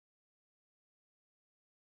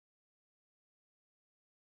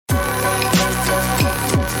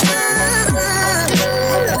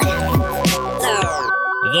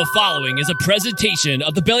following is a presentation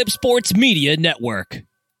of the Belly Up Sports Media Network.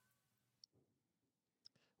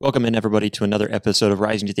 Welcome in, everybody, to another episode of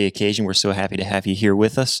Rising to the Occasion. We're so happy to have you here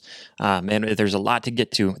with us. Man, there's a lot to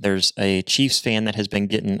get to. There's a Chiefs fan that has been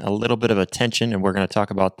getting a little bit of attention, and we're going to talk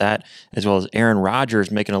about that, as well as Aaron Rodgers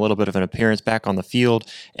making a little bit of an appearance back on the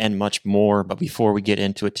field, and much more. But before we get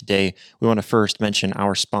into it today, we want to first mention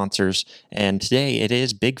our sponsors. And today it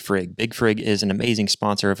is Big Frig. Big Frig is an amazing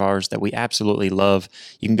sponsor of ours that we absolutely love.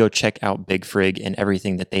 You can go check out Big Frig and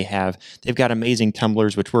everything that they have. They've got amazing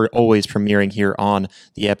tumblers, which we're always premiering here on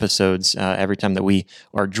the episodes. Every time that we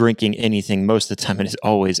are drinking anything, most of the time it is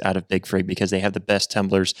always out of Big Frig because they have the best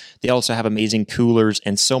tumblers. They also have amazing coolers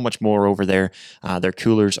and so much more over there. Their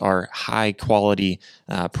coolers are high quality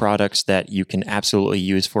products that you can absolutely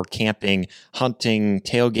use for camping, hunting,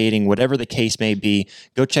 tailgating, whatever the case may be.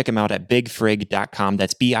 Go check them out at bigfrig.com.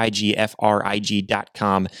 That's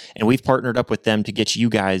BIGFRIG.com. And we've partnered up with them to get you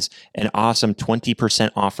guys an awesome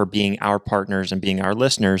 20% off for being our partners and being our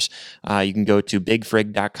listeners. You can go to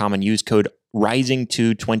bigfrig.com and use code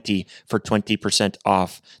Rising220 for 20%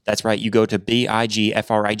 off. That's right. You go to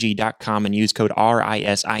BIGFRIG.com and use code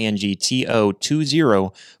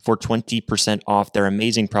RISINGTO20 for 20% off. They're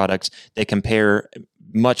amazing products. They compare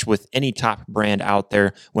much with any top brand out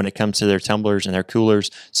there when it comes to their tumblers and their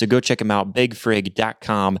coolers. So go check them out,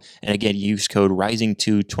 bigfrig.com. And again, use code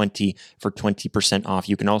Rising220 for 20% off.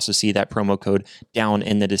 You can also see that promo code down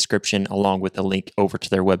in the description along with the link over to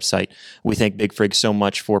their website. We thank Big Frig so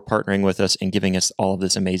much for partnering with us and giving us all of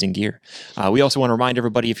this amazing gear. We also want to remind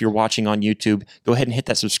everybody, if you're watching on YouTube, go ahead and hit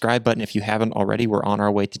that subscribe button if you haven't already. We're on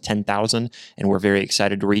our way to 10,000 and we're very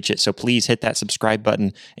excited to reach it. So please hit that subscribe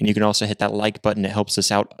button, and you can also hit that like button. It helps us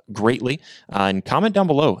out greatly, and comment down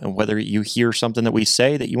below, and whether you hear something that we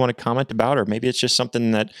say that you want to comment about, or maybe it's just something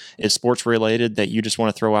that is sports related that you just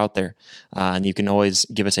want to throw out there. And you can always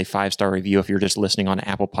give us a 5-star review if you're just listening on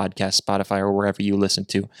Apple Podcasts, Spotify, or wherever you listen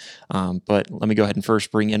to. But let me go ahead and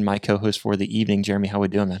first bring in my co-host for the evening. Jeremy, how we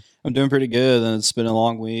doing, man? I'm doing pretty good, and it's been a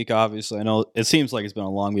long week. Obviously, I know it seems like it's been a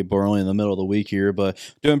long week, but we're only in the middle of the week here, but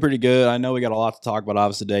doing pretty good. I know we got a lot to talk about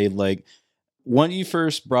obviously today. Like, when you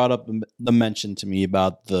first brought up the mention to me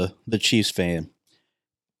about the Chiefs fan,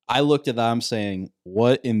 I looked at that, I'm saying,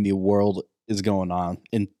 what in the world is going on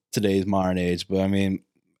in today's modern age? But I mean,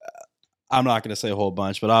 I'm not going to say a whole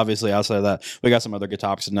bunch, but obviously outside of that, we got some other good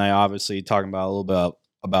topics tonight. Obviously, talking about a little bit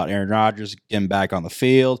about Aaron Rodgers getting back on the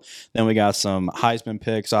field. Then we got some Heisman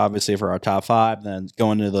picks, obviously, for our top 5. Then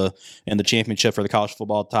going to the championship for the college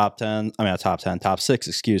football top 6,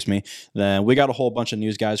 excuse me. Then we got a whole bunch of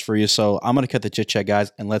news, guys, for you. So I'm going to cut the chit chat,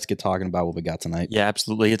 guys, and let's get talking about what we got tonight. Yeah,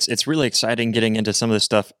 absolutely. It's really exciting getting into some of this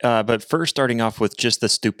stuff. But first, starting off with just the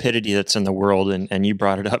stupidity that's in the world, and you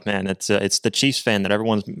brought it up, man. It's the Chiefs fan that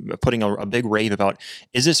everyone's putting a big rave about.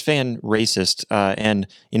 Is this fan racist? And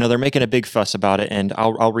they're making a big fuss about it. And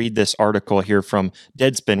I'll read this article here from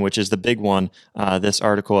Deadspin, which is the big one. This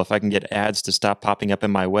article, if I can get ads to stop popping up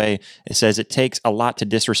in my way, it says, "It takes a lot to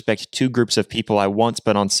disrespect two groups of people I once,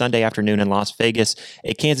 but on Sunday afternoon in Las Vegas,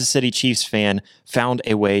 a Kansas City Chiefs fan found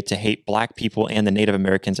a way to hate black people and the Native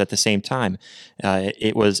Americans at the same time.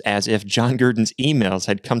 It was as if John Gruden's emails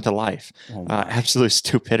had come to life." Absolute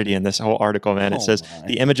stupidity in this whole article, man. It says,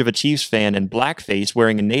 "The image of a Chiefs fan in blackface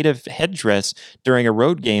wearing a native headdress during a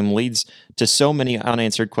road game leads to so many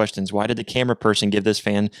unanswered questions. Why did the camera person give this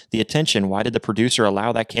fan the attention? Why did the producer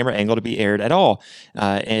allow that camera angle to be aired at all?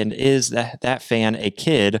 And is that fan a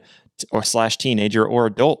kid or / teenager or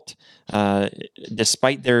adult?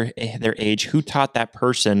 Despite their age, who taught that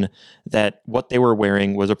person that what they were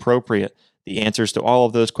wearing was appropriate?" The answers to all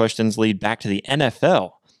of those questions lead back to the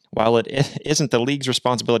NFL. While it isn't the league's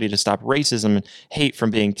responsibility to stop racism and hate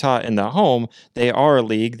from being taught in the home, they are a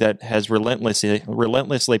league that has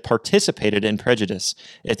relentlessly participated in prejudice.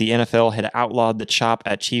 If the NFL had outlawed the chop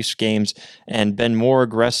at Chiefs games and been more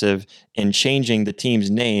aggressive in changing the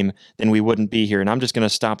team's name, then we wouldn't be here. And I'm just going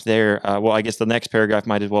to stop there. Well, I guess the next paragraph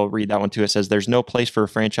might as well read that one too. It says, "There's no place for a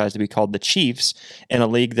franchise to be called the Chiefs in a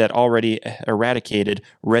league that already eradicated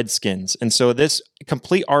Redskins." And so this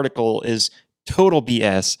complete article is total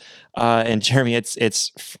BS. And Jeremy,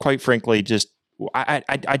 it's quite frankly just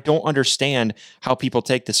I don't understand how people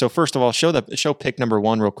take this. So first of all, show pick number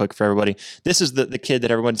 1 real quick for everybody. This is the kid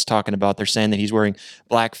that everyone's talking about. They're saying that he's wearing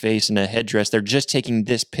blackface and a headdress. They're just taking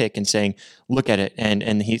this pick and saying, look at it.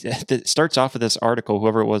 And he starts off with this article,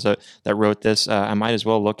 whoever it was that wrote this. I might as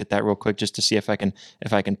well look at that real quick just to see if I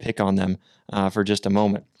can pick on them for just a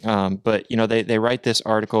moment. But they write this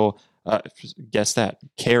article Guess that.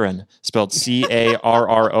 Karen, spelled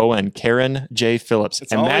Carron. Karen J. Phillips.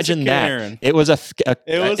 It's always Imagine a that. Karen. It was a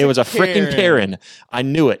freaking Karen. Karen. I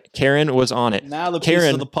knew it. Karen was on it. Now the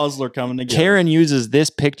pieces of the puzzle are coming together. Karen uses this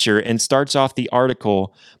picture and starts off the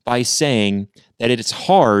article by saying that it is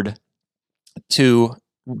hard to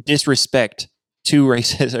disrespect two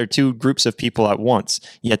races or two groups of people at once,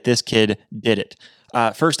 yet this kid did it.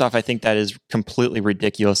 First off, I think that is completely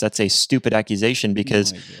ridiculous. That's a stupid accusation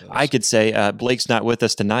because I could say Blake's not with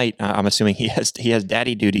us tonight. I'm assuming he has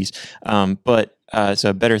daddy duties, but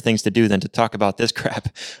so better things to do than to talk about this crap.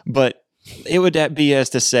 But it would be as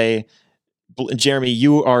to say, Jeremy,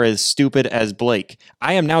 you are as stupid as Blake.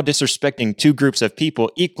 I am now disrespecting two groups of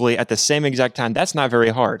people equally at the same exact time. That's not very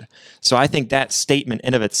hard. So I think that statement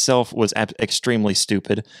in of itself was extremely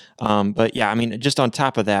stupid. But yeah, I mean, just on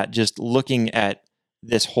top of that, just looking at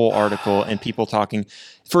this whole article and people talking,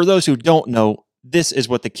 for those who don't know, this is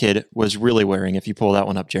what the kid was really wearing. If you pull that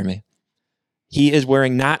one up, Jeremy, he is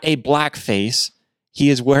wearing not a black face. He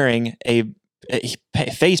is wearing a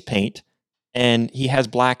face paint. And he has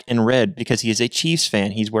black and red because he is a Chiefs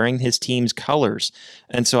fan. He's wearing his team's colors.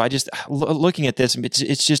 And so I just, looking at this,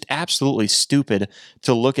 it's just absolutely stupid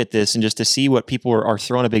to look at this and just to see what people are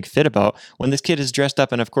throwing a big fit about when this kid is dressed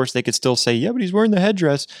up. And of course, they could still say, yeah, but he's wearing the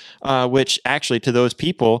headdress, which actually to those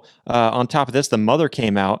people, on top of this, the mother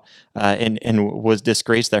came out and was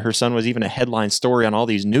disgraced that her son was even a headline story on all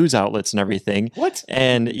these news outlets and everything. What?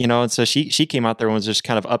 And, and so she came out there and was just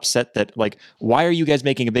kind of upset that, like, why are you guys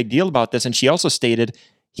making a big deal about this? And she also stated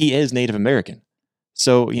he is Native American.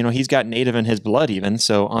 So, he's got Native in his blood even.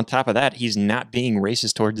 So on top of that, he's not being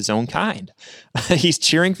racist towards his own kind. He's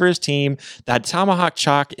cheering for his team. That tomahawk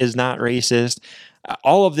chalk is not racist.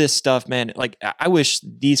 All of this stuff, man, like I wish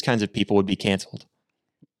these kinds of people would be canceled.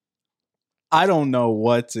 I don't know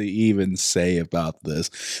what to even say about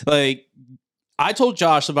this. Like, I told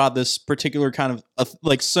Josh about this particular kind of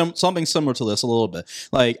something similar to this a little bit.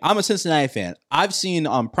 Like, I'm a Cincinnati fan. I've seen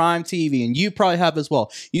on Prime TV, and you probably have as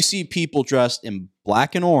well. You see people dressed in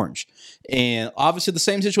black and orange, and obviously the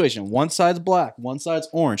same situation. One side's black, one side's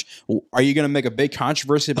orange. Are you going to make a big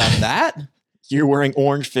controversy about that? You're wearing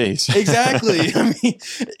orange face. Exactly. I mean,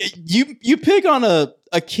 you pick on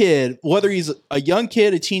a kid, whether he's a young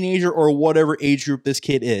kid, a teenager, or whatever age group this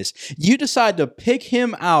kid is. You decide to pick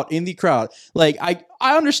him out in the crowd. Like, I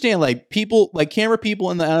understand, like, people, like camera people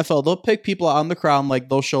in the NFL, they'll pick people out in the crowd and, like,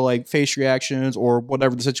 they'll show, like, face reactions or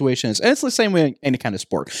whatever the situation is. And it's the same way in any kind of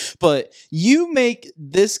sport. But you make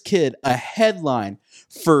this kid a headline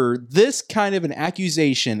for this kind of an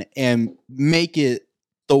accusation and make it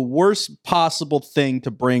the worst possible thing to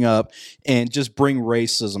bring up and just bring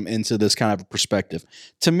racism into this kind of a perspective.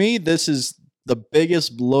 To me, this is the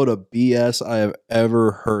biggest load of BS I have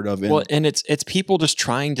ever heard of. Well, and it's people just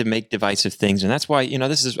trying to make divisive things. And that's why,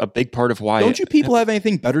 this is a big part of why. Don't you people have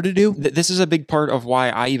anything better to do? This is a big part of why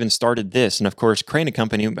I even started this. And of course, Crane and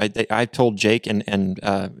Company, I told Jake and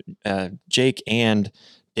Jake and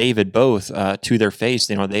David both to their face,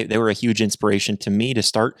 they were a huge inspiration to me to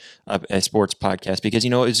start a sports podcast because,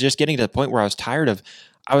 it was just getting to the point where I was tired.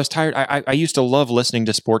 I used to love listening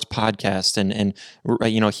to sports podcasts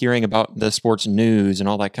and hearing about the sports news and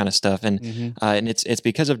all that kind of stuff. And and it's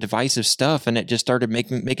because of divisive stuff, and it just started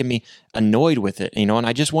making me annoyed with it. And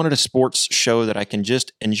I just wanted a sports show that I can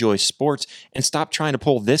just enjoy sports and stop trying to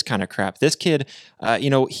pull this kind of crap. This kid,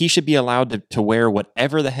 he should be allowed to wear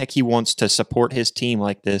whatever the heck he wants to support his team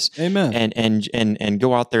like this. Amen. And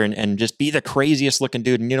go out there and just be the craziest looking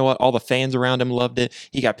dude. And you know what? All the fans around him loved it.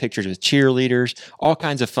 He got pictures with cheerleaders, all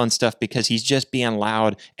kinds of fun stuff because he's just being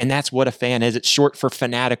loud, and that's what a fan is. It's short for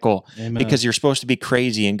fanatical. Amen. Because you're supposed to be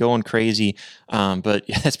crazy and going crazy. But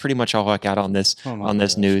that's pretty much all I got on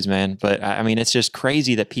this news, man. But I mean, it's just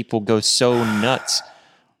crazy that people go so nuts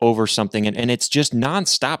over something, and it's just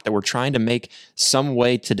nonstop that we're trying to make some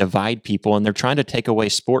way to divide people, and they're trying to take away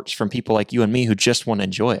sports from people like you and me who just want to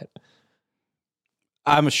enjoy it.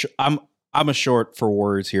 I'm a short for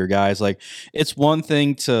words here, guys. Like, it's one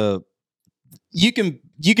thing to you can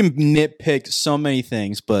nitpick so many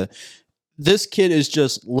things, but this kid is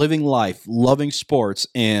just living life, loving sports.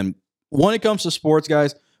 And when it comes to sports,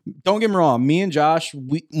 guys, don't get me wrong. Me and Josh,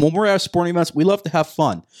 when we're at sporting events, we love to have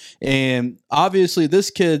fun. And obviously, this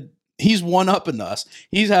kid, he's one-upping us.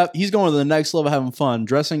 He's going to the next level, having fun,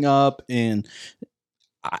 dressing up. And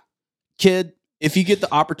kid, if you get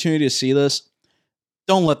the opportunity to see this,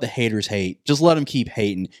 don't let the haters hate. Just let them keep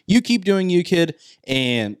hating. You keep doing you, kid.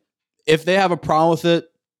 And if they have a problem with it,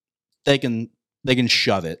 they can they can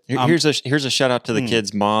shove it. Here's a shout out to the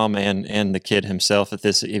kid's mom and the kid himself. If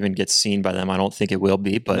this even gets seen by them, I don't think it will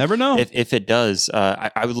be, but never know. If it does,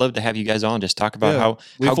 I would love to have you guys on, just talk about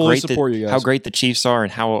how great the Chiefs are,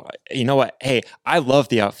 and how, you know what? Hey, I love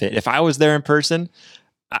the outfit. If I was there in person,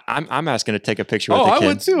 I'm asking to take a picture with the kid. I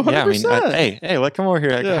would too. 100%. Yeah, I mean, hey, come over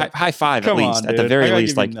here. Yeah. High five at least. At the very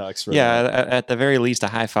least, at the very least, a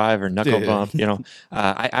high five or knuckle bump. You know,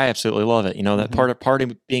 I absolutely love it. You know, that part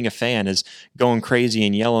of being a fan is going crazy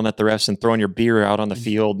and yelling at the refs and throwing your beer out on the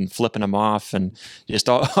field and flipping them off and just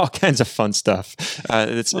all kinds of fun stuff.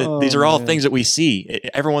 These are all things that we see.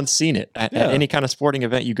 Everyone's seen it at any kind of sporting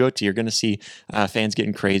event you go to. You're going to see fans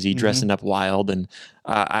getting crazy, dressing up wild, and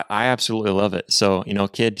I absolutely love it. So, you know,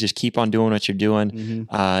 kid, just keep on doing what you're doing.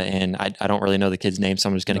 And I don't really know the kid's name, so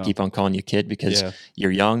I'm just going to keep on calling you kid because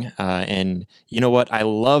you're young. And you know what? I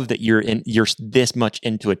love that you're this much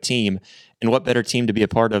into a team. And what better team to be a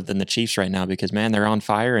part of than the Chiefs right now? Because, man, they're on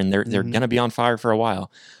fire, and they're going to be on fire for a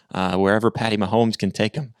while. Wherever Patty Mahomes can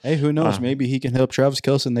take them. Hey, who knows? Maybe he can help Travis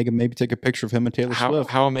Kelce, and they can maybe take a picture of him and Taylor Swift.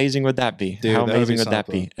 How amazing would that be? Dude, how amazing would that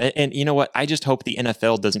be? And you know what? I just hope the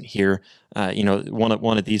NFL doesn't hear,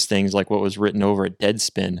 one of these things like what was written over at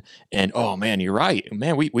Deadspin. And oh man, you're right.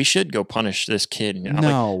 Man, we should go punish this kid.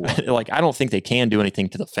 No, like I don't think they can do anything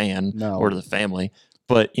to the fan or to the family.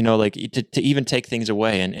 But, you know, like to even take things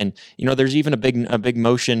away. And you know, there's even a big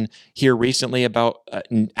motion here recently about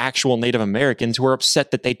actual Native Americans who are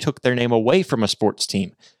upset that they took their name away from a sports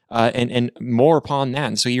team. And more upon that.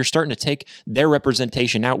 And so you're starting to take their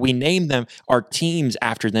representation out. We name them our teams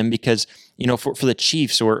after them because, you know, for the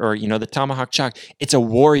Chiefs or you know, the Tomahawk Chalk, it's a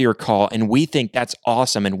warrior call. And we think that's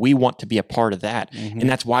awesome. And we want to be a part of that. And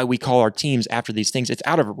that's why we call our teams after these things. It's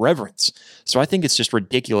out of reverence. So I think it's just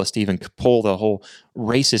ridiculous to even pull the whole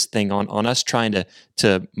racist thing on us trying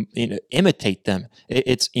to imitate them.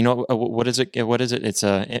 It's, you know, what is it? It's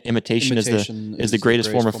imitation is the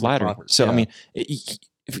greatest form of flattery. So, I mean,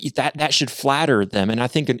 that should flatter them. And I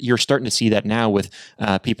think you're starting to see that now with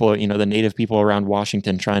people, you know, the native people around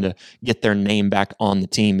Washington trying to get their name back on the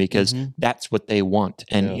team because that's what they want.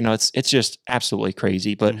 And, you know, it's just absolutely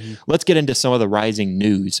crazy. But let's get into some of the rising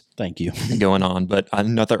news. Thank you. Going on. But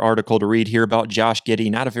another article to read here about Josh Giddey,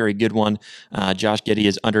 not a very good one. Josh Giddey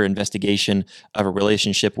is under investigation of a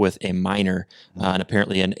relationship with a minor and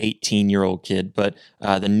apparently an 18-year-old kid. But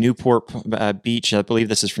the Newport Beach, I believe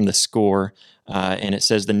this is from The Score, and it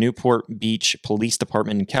says the Newport Beach Police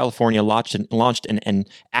Department in California launched an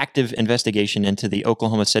active investigation into the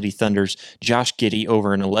Oklahoma City Thunder's Josh Giddey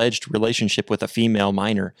over an alleged relationship with a female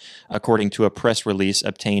minor, according to a press release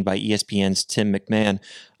obtained by ESPN's Tim McMahon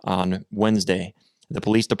on Wednesday. The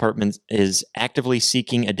police department is actively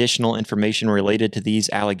seeking additional information related to these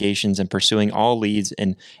allegations and pursuing all leads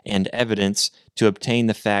and evidence to obtain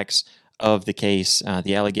the facts of the case.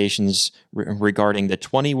 The allegations regarding the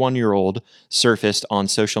 21-year-old surfaced on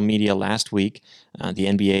social media last week. The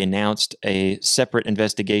NBA announced a separate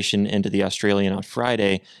investigation into the Australian on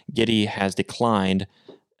Friday. Giddey has declined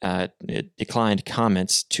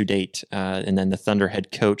comments to date. And then the Thunder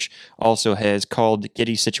head coach also has called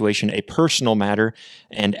Giddey's situation a personal matter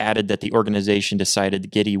and added that the organization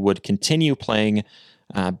decided Giddey would continue playing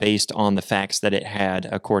based on the facts that it had,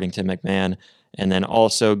 according to McMahon. And then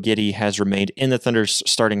also Giddey has remained in the Thunder's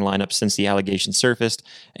starting lineup since the allegation surfaced.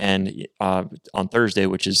 And on Thursday,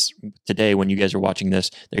 which is today when you guys are watching this,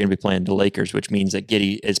 they're going to be playing the Lakers, which means that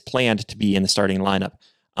Giddey is planned to be in the starting lineup.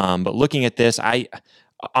 But looking at this, I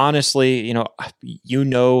honestly, you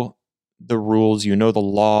know the rules, you know the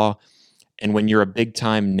law. And when you're a big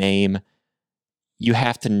time name, you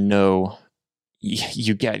have to know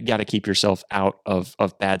you got to keep yourself out of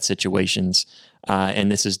bad situations.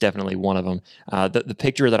 And this is definitely one of them. The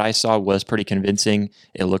picture that I saw was pretty convincing.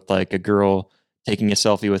 It looked like a girl taking a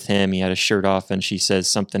selfie with him. He had his shirt off, and she says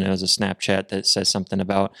something. It was a Snapchat that says something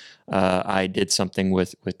about I did something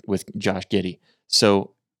with Josh Giddey.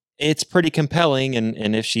 So it's pretty compelling.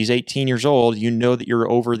 And if she's 18 years old, you know that you're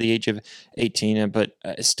over the age of 18. But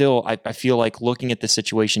still, I feel like looking at the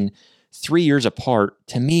situation 3 years apart,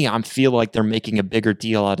 to me, I feel like they're making a bigger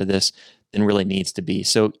deal out of this than really needs to be.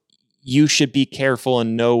 So you should be careful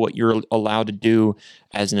and know what you're allowed to do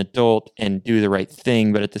as an adult and do the right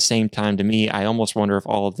thing. But at the same time, to me, I almost wonder if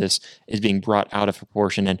all of this is being brought out of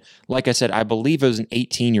proportion. And like I said, I believe it was an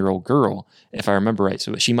 18-year-old girl, if I remember right.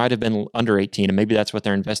 So she might have been under 18, and maybe that's what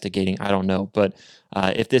they're investigating. I don't know. But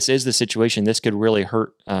if this is the situation, this could really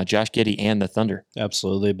hurt Josh Giddey and the Thunder.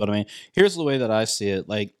 Absolutely. But I mean, here's the way that I see it.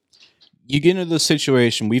 Like, you get into this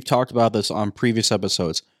situation, we've talked about this on previous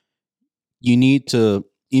episodes. You need to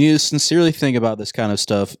sincerely think about this kind of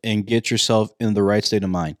stuff and get yourself in the right state of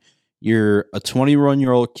mind. You're a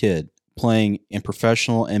 21-year-old kid playing in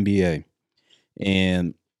professional NBA,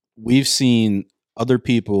 and we've seen other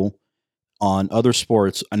people on other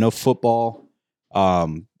sports. I know football.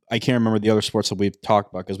 I can't remember the other sports that we've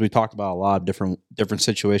talked about because we've talked about a lot of different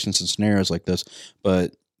situations and scenarios like this.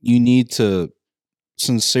 But you need to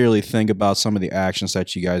sincerely think about some of the actions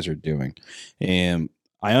that you guys are doing. And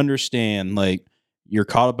I understand, like, you're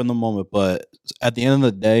caught up in the moment, but at the end of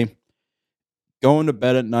the day, going to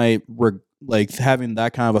bed at night, like having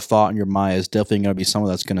that kind of a thought in your mind is definitely going to be something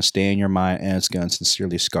that's going to stay in your mind and it's going to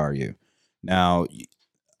sincerely scar you. Now,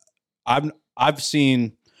 I've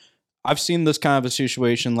seen this kind of a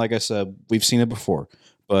situation. Like I said, we've seen it before,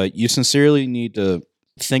 but you sincerely need to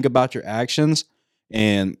think about your actions.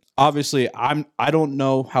 And obviously, I don't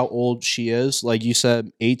know how old she is. Like you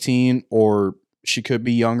said, 18, or she could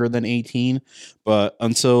be younger than 18. But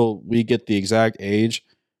until we get the exact age,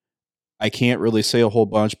 I can't really say a whole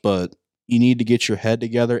bunch. But you need to get your head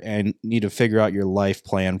together and need to figure out your life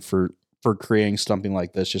plan for creating something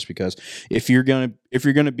like this. Just because if you're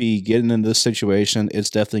gonna be getting into this situation, it's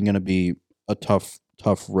definitely gonna be a tough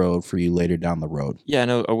road for you later down the road. Yeah,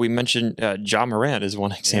 no, we mentioned Ja Morant is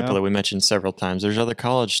one example that we mentioned several times. There's other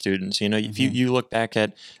college students. If you look back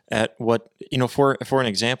at what, for an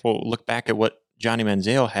example, look back at what Johnny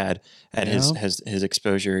Manziel had at his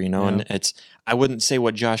exposure. And I wouldn't say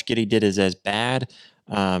what Josh Giddey did is as bad.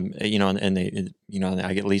 And they,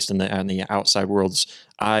 at least on the outside world's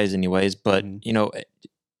eyes, anyways. But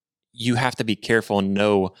you have to be careful and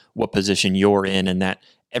know what position you're in, and that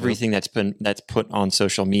everything that's put on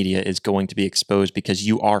social media is going to be exposed because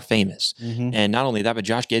you are famous. And not only that, but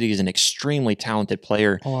Josh Giddey is an extremely talented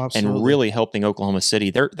player and really helping Oklahoma City.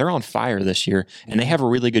 They're on fire this year, and they have a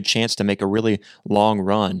really good chance to make a really long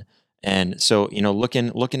run. And so,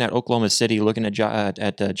 looking at Oklahoma City, looking at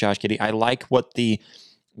Josh Giddey, I like what the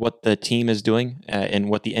team is doing and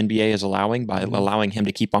what the NBA is allowing by allowing him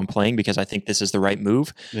to keep on playing, because I think this is the right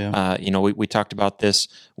move. Yeah. We talked about this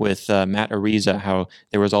with Matt Ariza, how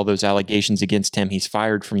there was all those allegations against him. He's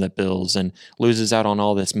fired from the Bills and loses out on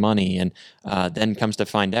all this money, and then comes to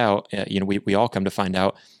find out, we all come to find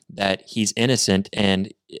out that he's innocent,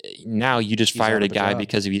 and now you just fired a guy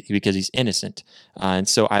because he's innocent. And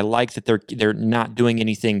so I like that they're not doing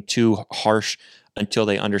anything too harsh until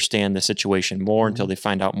they understand the situation more, until they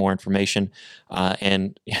find out more information,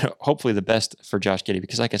 and hopefully the best for Josh Giddey,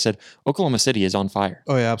 because like I said, Oklahoma City is on fire.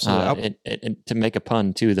 Oh yeah, absolutely. And to make a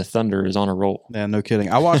pun too, the Thunder is on a roll. Yeah, no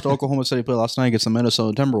kidding. I watched Oklahoma City play last night against the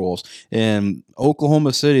Minnesota Timberwolves, and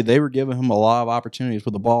Oklahoma City, they were giving him a lot of opportunities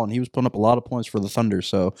with the ball, and he was putting up a lot of points for the Thunder.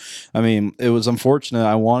 So, I mean, it was unfortunate.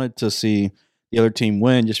 I wanted to see the other team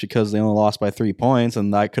win just because they only lost by 3 points,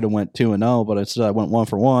 and I could have went 2-0, but instead I went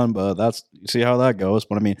 1-for-1. But you see how that goes.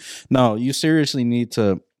 But I mean, no, you seriously need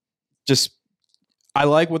to I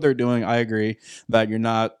like what they're doing. I agree that you're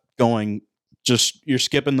not going, you're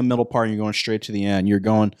skipping the middle part and you're going straight to the end.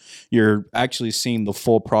 You're actually seeing the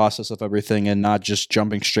full process of everything and not just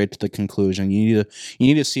jumping straight to the conclusion. You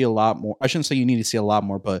need to see a lot more. I shouldn't say you need to see a lot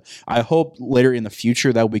more, but I hope later in the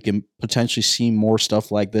future that we can potentially see more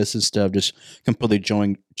stuff like this instead of just completely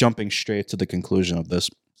jumping straight to the conclusion of this.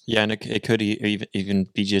 Yeah, and it could even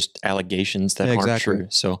be just allegations that aren't true.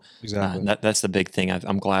 So that's the big thing.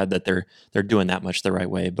 I'm glad that they're doing that much the right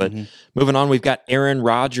way. But moving on, we've got Aaron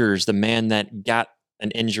Rodgers, the man that got an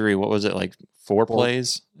injury. What was it, like four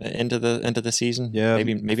plays into the season? Yeah,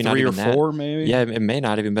 maybe not even that. 3 or 4, maybe. Yeah, it may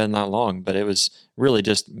not even been that long, but it was really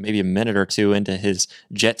just maybe a minute or two into his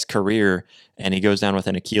Jets career, and he goes down with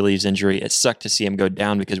an Achilles injury. It sucked to see him go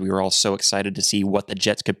down because we were all so excited to see what the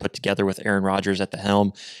Jets could put together with Aaron Rodgers at the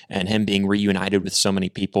helm and him being reunited with so many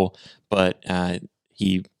people. But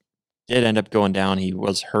he did end up going down. He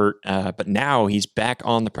was hurt, but now he's back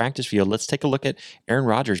on the practice field. Let's take a look at Aaron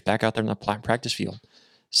Rodgers back out there in the practice field.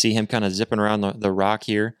 See him kind of zipping around the rock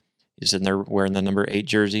here. He's sitting there wearing the number 8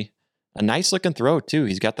 jersey. A nice looking throw too.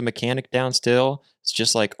 He's got the mechanic down still. It's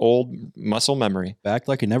just like old muscle memory. Back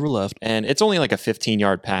like he never left. And it's only like a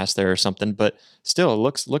 15-yard pass there or something, but still it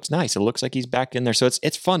looks nice. It looks like he's back in there. So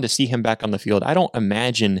it's fun to see him back on the field. I don't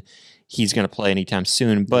imagine he's going to play anytime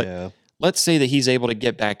soon, but let's say that he's able to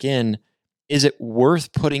get back in. Is it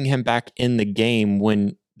worth putting him back in the game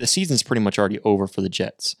when the season's pretty much already over for the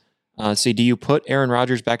Jets? So do you put Aaron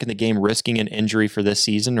Rodgers back in the game risking an injury for this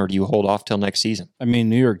season, or do you hold off till next season? I mean,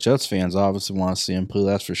 New York Jets fans obviously want to see him play,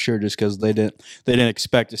 that's for sure, just because they didn't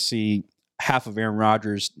expect to see half of Aaron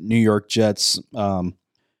Rodgers' New York Jets,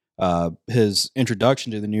 his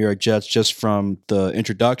introduction to the New York Jets just from the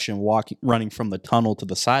introduction, running from the tunnel to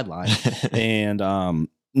the sideline. And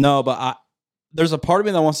no, but there's a part of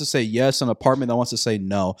me that wants to say yes and a part of me that wants to say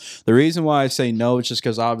no. The reason why I say no is just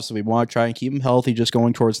because obviously we want to try and keep him healthy just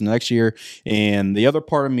going towards the next year. And the other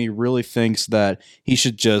part of me really thinks that he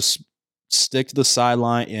should just stick to the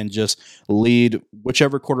sideline and just lead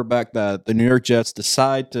whichever quarterback that the New York Jets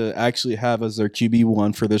decide to actually have as their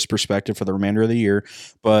QB1 for this perspective for the remainder of the year.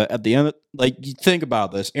 But at the end, you think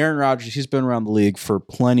about this, Aaron Rodgers, he's been around the league for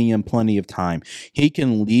plenty and plenty of time. He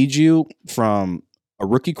can lead you from a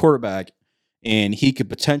rookie quarterback, and he could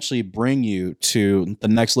potentially bring you to the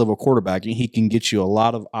next level quarterback, and he can get you a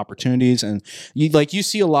lot of opportunities. And you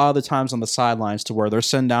see a lot of the times on the sidelines to where they're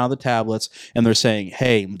sending down the tablets and they're saying,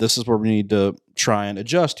 hey, this is where we need to try and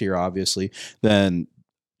adjust here, obviously. Then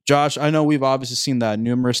Josh, I know we've obviously seen that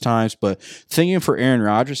numerous times, but thinking for Aaron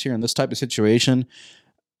Rodgers here in this type of situation,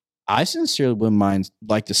 I sincerely wouldn't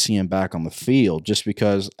like to see him back on the field, just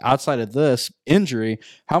because outside of this injury,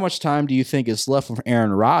 how much time do you think is left for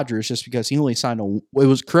Aaron Rodgers? Just because he only signed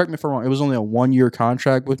correct me if I'm wrong, it was only a 1-year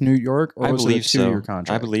contract with New York, or was it a 2-year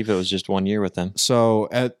contract? I believe it was just 1 year with them. So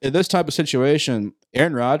at this type of situation,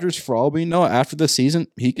 Aaron Rodgers, for all we know, after this season,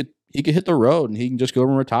 he could hit the road and he can just go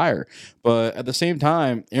and retire. But at the same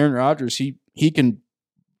time, Aaron Rodgers, he can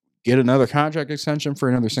get another contract extension for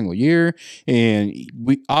another single year. And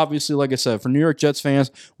we obviously, like I said, for New York Jets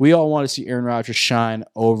fans, we all want to see Aaron Rodgers shine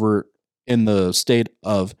over in the state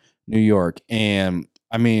of New York. And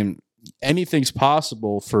I mean, anything's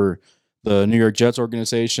possible for the New York Jets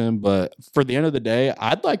organization, but for the end of the day,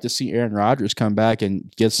 I'd like to see Aaron Rodgers come back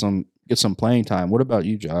and get some playing time. What about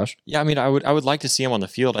you, Josh? Yeah, I mean, I would like to see him on the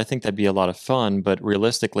field. I think that'd be a lot of fun, but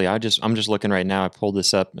realistically, I'm just looking right now. I pulled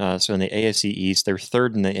this up. So in the AFC East, they're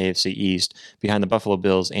third in the AFC East behind the Buffalo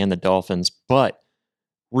Bills and the Dolphins. But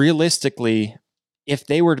realistically, if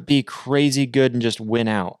they were to be crazy good and just win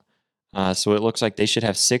out, so it looks like they should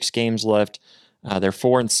have 6 games left. They're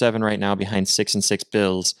 4-7 right now behind 6-6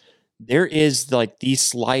 Bills. There is like the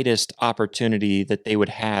slightest opportunity that they would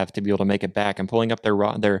have to be able to make it back. I'm pulling up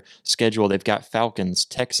their schedule. They've got Falcons,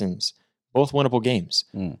 Texans, both winnable games.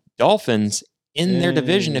 Dolphins in their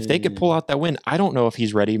division, if they could pull out that win, I don't know if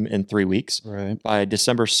he's ready in 3 weeks. Right. By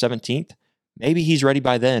December 17th. Maybe he's ready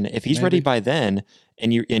by then. If he's ready by then,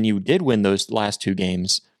 and you did win those last 2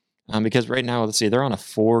 games, because right now, let's see, they're on a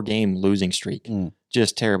 4-game losing streak.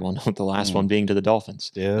 Just terrible. The last one being to the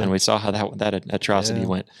Dolphins. Yeah. And we saw how that atrocity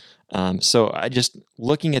went. So I just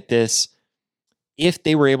looking at this, if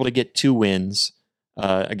they were able to get 2 wins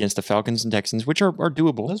against the Falcons and Texans, which are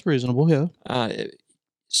doable. That's reasonable, yeah.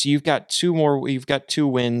 So you've got 2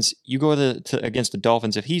 wins. You go against the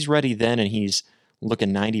Dolphins. If he's ready then and he's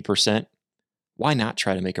looking 90%, why not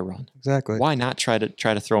try to make a run? Exactly. Why not try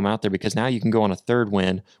to throw him out there? Because now you can go on a 3rd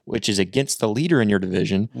win, which is against the leader in your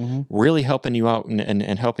division, really helping you out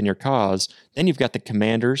and helping your cause. Then you've got the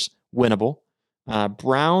Commanders, winnable.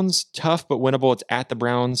 Browns, tough but winnable. It's at the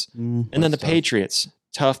Browns. And then the Patriots,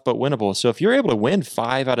 tough but winnable. So if you're able to win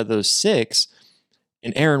 5 out of those 6,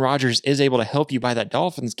 and Aaron Rodgers is able to help you by that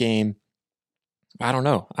Dolphins game, I don't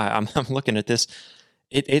know. I'm looking at this.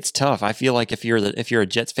 It's tough. I feel like if you're a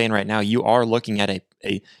Jets fan right now, you are looking at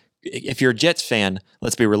if you're a Jets fan,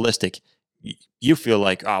 let's be realistic. You feel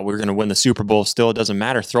like, we're going to win the Super Bowl. Still, it doesn't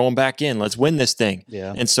matter. Throw them back in. Let's win this thing.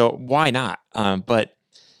 Yeah. And so why not? But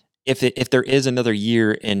if there is another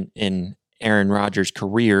year in Aaron Rodgers'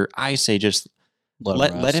 career, I say just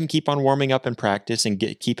let him keep on warming up in practice and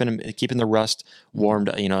keeping the rust warmed,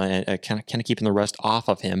 kind of keeping the rust off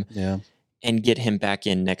of him. Yeah. And get him back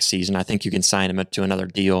in next season. I think you can sign him to another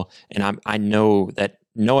deal. And I know that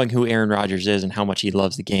knowing who Aaron Rodgers is and how much he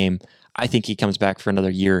loves the game, I think he comes back for another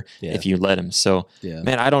year if you let him. So,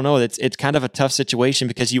 man, I don't know. It's kind of a tough situation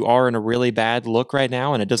because you are in a really bad look right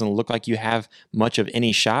now, and it doesn't look like you have much of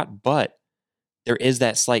any shot, but there is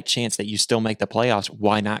that slight chance that you still make the playoffs.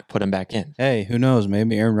 Why not put him back in? Hey, who knows?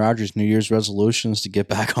 Maybe Aaron Rodgers' New Year's resolution is to get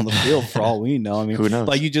back on the field for all we know. I mean, who knows?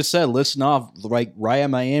 Like you just said, listen off, like right at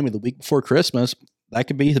Miami the week before Christmas. That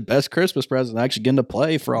could be the best Christmas present, actually getting to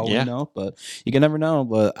play for all we know. But you can never know.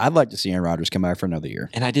 But I'd like to see Aaron Rodgers come back for another year.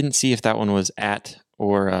 And I didn't see if that one was at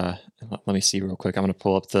or let me see real quick. I'm going to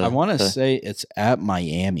pull up the. I want to say it's at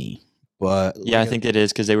Miami. But I think it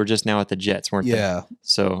is because they were just now at the Jets, weren't they? Yeah.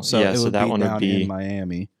 So that one would be in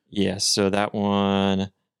Miami. Yeah, so that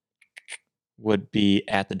one would be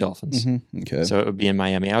at the Dolphins. Okay. So it would be in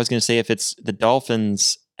Miami. I was going to say if it's the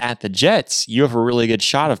Dolphins at the Jets, you have a really good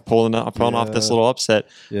shot of pulling off this little upset.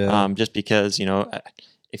 Yeah. Just because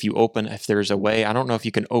if there's a way, I don't know if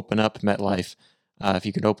you can open up MetLife. If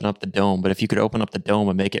you could open up the dome, but if you could open up the dome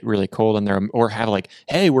and make it really cold in there, or have like,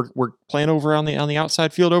 hey, we're playing over on the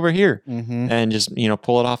outside field over here, Mm-hmm. and just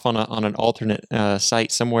pull it off on an alternate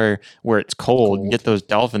site somewhere where it's cold and get those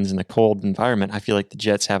Dolphins in a cold environment. I feel like the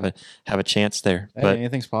Jets have a chance there. Hey, But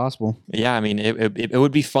anything's possible. yeah, I mean, it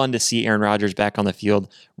would be fun to see Aaron Rodgers back on the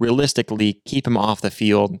field. Realistically, keep him off the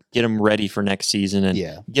field, get him ready for next season, and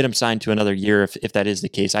get him signed to another year if that is the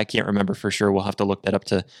case. I can't remember for sure. We'll have to look that up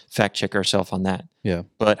to fact check ourselves on that. Yeah.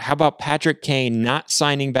 But how about Patrick Kane not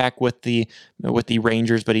signing back with the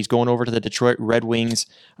Rangers, but he's going over to the Detroit Red Wings,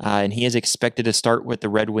 and he is expected to start with the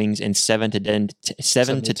Red Wings in 7 to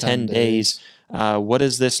 10 days. What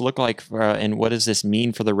does this look like, and what does this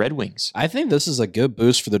mean for the Red Wings? I think this is a good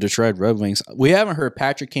boost for the Detroit Red Wings. We haven't heard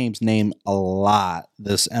Patrick Kane's name a lot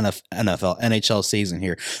this NHL season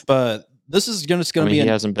here, but this is going to be. He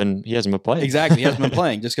hasn't been playing. Exactly, he hasn't been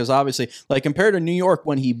playing just because obviously, like compared to New York,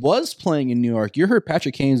 when he was playing in New York, you heard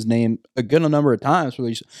Patrick Kane's name a good number of times, whether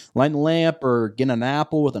he's lighting the lamp or getting an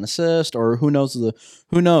apple with an assist or who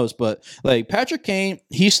knows. But like Patrick Kane,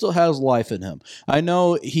 he still has life in him. I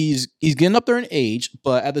know he's getting up there in age,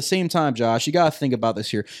 but at the same time, Josh, you got to think about this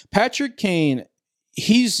here. Patrick Kane,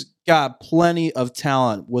 he's got plenty of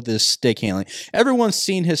talent with his stick handling. Everyone's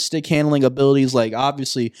seen his stick handling abilities, like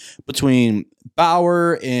obviously between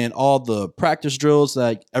Bauer and all the practice drills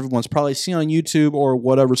that everyone's probably seen on YouTube or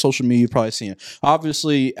whatever social media you've probably seen.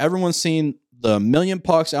 Obviously, everyone's seen the million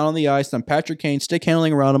pucks out on the ice and Patrick Kane stick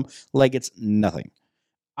handling around him like it's nothing.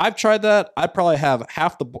 I've tried that. I probably have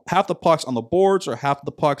half the pucks on the boards or half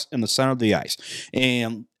the pucks in the center of the ice.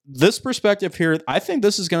 And this perspective here, I think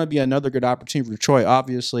this is going to be another good opportunity for Detroit.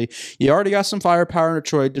 Obviously, you already got some firepower in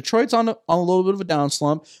Detroit. Detroit's on a little bit of a down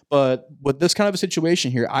slump, but with this kind of a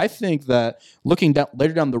situation here, I think that looking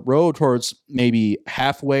later down the road towards maybe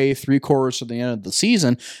halfway, 3/4 to the end of the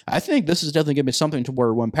season, I think this is definitely going to be something to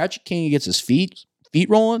where when Patrick Kane gets his feet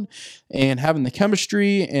rolling and having the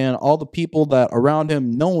chemistry and all the people that around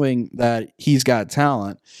him knowing that he's got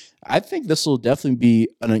talent, I think this will definitely be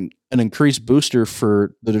an increased booster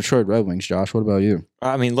for the Detroit Red Wings. Josh, what about you?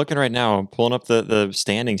 I mean, looking right now, I'm pulling up the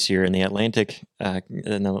standings here in the Atlantic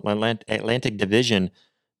Division.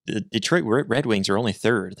 The Detroit Red Wings are only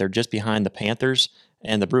third. They're just behind the Panthers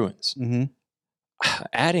and the Bruins. Mm-hmm.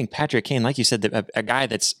 Adding Patrick Kane, like you said, a guy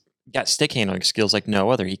that's got stick handling skills like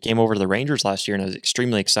no other. He came over to the Rangers last year, and I was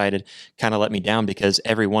extremely excited. Kind of let me down because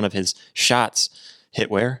every one of his shots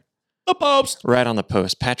hit where? The post. Right on the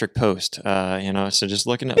post. Patrick Post. So just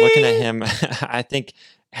looking at him, I think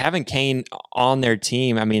having Kane on their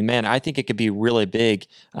team, I mean, man, I think it could be really big.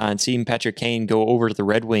 And seeing Patrick Kane go over to the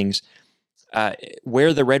Red Wings,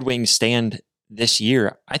 where the Red Wings stand this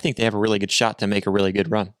year, I think they have a really good shot to make a really good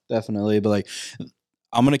run. Definitely, but like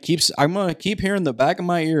I'm gonna keep hearing the back of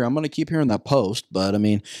my ear. I'm gonna keep hearing that post, but I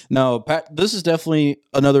mean, no, this is definitely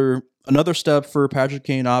another step for Patrick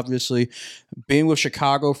Kane. Obviously, being with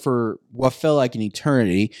Chicago for what felt like an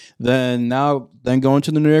eternity, then going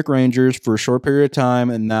to the New York Rangers for a short period of time,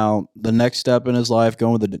 and now the next step in his life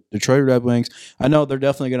going with the Detroit Red Wings. I know they're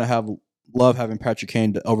definitely gonna love having Patrick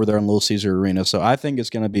Kane over there in Little Caesar Arena. So I think he's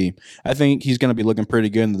gonna be looking pretty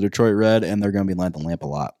good in the Detroit Red, and they're gonna be lighting the lamp a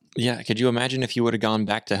lot. Yeah, could you imagine if you would have gone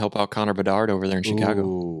back to help out Connor Bedard over there in Chicago?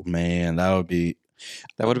 Oh man, that would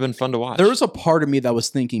have been fun to watch. There was a part of me that was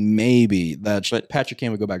thinking maybe that Patrick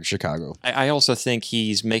Kane would go back to Chicago. I also think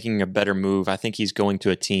he's making a better move. I think he's going to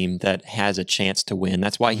a team that has a chance to win.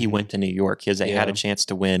 That's why he went to New York, because they had a chance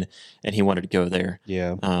to win, and he wanted to go there.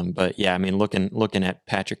 Yeah. But yeah, I mean, looking at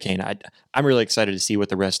Patrick Kane, I'm really excited to see what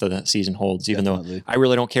the rest of the season holds. Even though I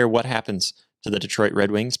really don't care what happens to the Detroit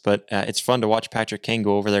Red Wings, but it's fun to watch Patrick Kane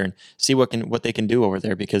go over there and see what they can do over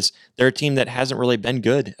there, because they're a team that hasn't really been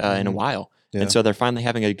good in a while. Yeah. And so they're finally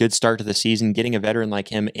having a good start to the season, getting a veteran like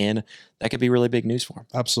him in. That could be really big news for him.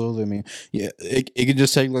 Absolutely. I mean, yeah, it could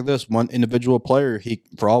just take like this one individual player.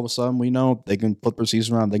 For all of a sudden, we know they can flip their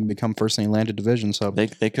season around. They can become first in the Atlantic Division. So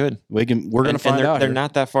they could. We're going to find out. They're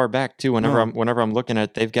not that far back too. Whenever I'm looking at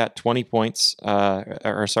it, they've got 20 points.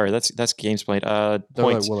 That's games played.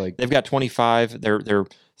 Points. They've got 25. They're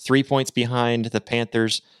 3 points behind the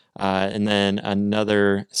Panthers. And then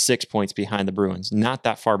another 6 points behind the Bruins. Not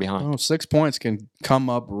that far behind. 6 points can come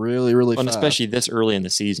up really, really fast. And especially this early in the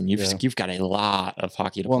season. You've got a lot of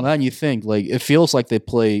hockey to play. Well, then you think, like, it feels like they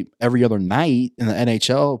play every other night in the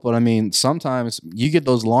NHL. But, I mean, sometimes you get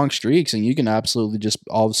those long streaks and you can absolutely just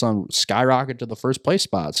all of a sudden skyrocket to the first place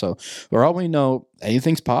spot. So, for all we know,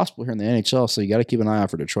 anything's possible here in the NHL. So you got to keep an eye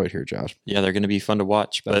out for Detroit here, Josh. Yeah, they're going to be fun to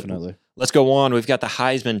watch. Definitely. But let's go on. We've got the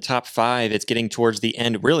Heisman top 5. It's getting towards the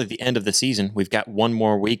end, really the end of the season. We've got one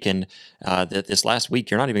more week, and this last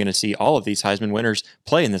week, you're not even going to see all of these Heisman winners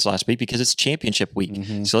play in this last week because it's championship week.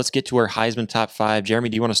 Mm-hmm. So let's get to our Heisman top 5. Jeremy,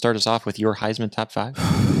 do you want to start us off with your Heisman top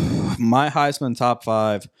 5? My Heisman top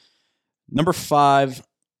 5. Number 5,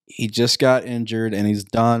 he just got injured and he's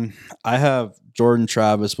done. I have Jordan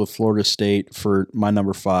Travis with Florida State for my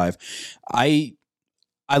number 5. I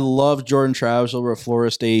love Jordan Travis over at Florida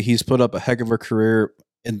State. He's put up a heck of a career.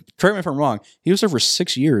 And correct me if I'm wrong, he was there for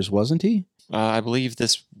 6 years, wasn't he? I believe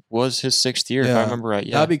this was his 6th year, if I remember right.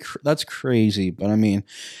 Yeah, that's crazy. But I mean,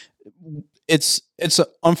 it's an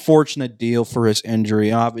unfortunate deal for his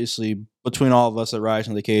injury. Obviously, between all of us at Rise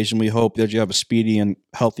on the Occasion, we hope that you have a speedy and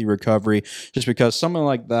healthy recovery, just because something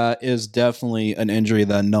like that is definitely an injury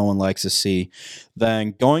that no one likes to see.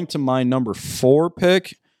 Then going to my number 4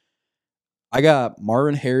 pick, I got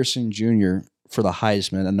Marvin Harrison Jr. for the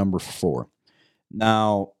Heisman at number 4.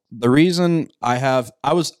 Now, the reason I had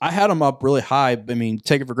him up really high. I mean,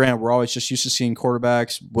 take it for granted, we're always just used to seeing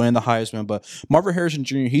quarterbacks win the Heisman, but Marvin Harrison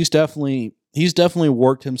Jr., he's definitely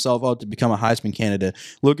worked himself out to become a Heisman candidate.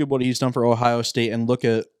 Look at what he's done for Ohio State and look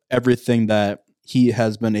at everything that he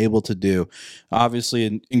has been able to do.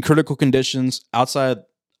 Obviously, in critical conditions, outside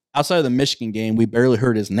of the Michigan game, we barely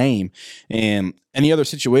heard his name. And any other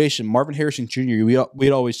situation, Marvin Harrison Jr.,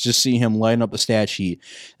 we'd always just see him lighting up the stat sheet.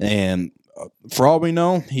 And for all we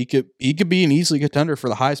know, he could be an easily contender for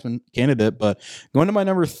the Heisman candidate. But going to my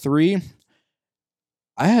number 3,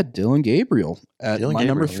 I had Dillon Gabriel at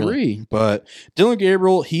number 3. Really? But Dillon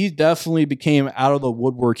Gabriel, he definitely became out of the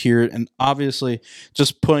woodwork here, and obviously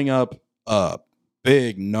just putting up a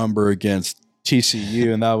big number against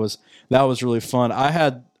TCU, and that was really fun. I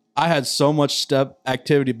had so much step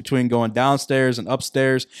activity between going downstairs and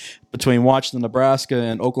upstairs, between watching the Nebraska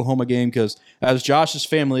and Oklahoma game, because as Josh's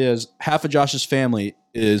family is, half of Josh's family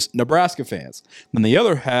is Nebraska fans, and the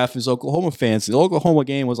other half is Oklahoma fans. The Oklahoma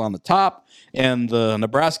game was on the top, and the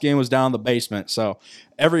Nebraska game was down in the basement. So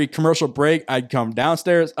every commercial break, I'd come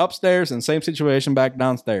downstairs, upstairs, and same situation back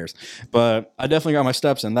downstairs. But I definitely got my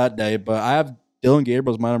steps in that day. But I have Dillon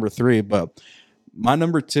Gabriel as my number 3. But my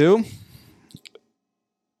number 2,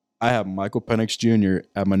 I have Michael Penix Jr.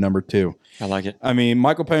 at my number 2. I like it. I mean,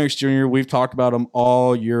 Michael Penix Jr., we've talked about him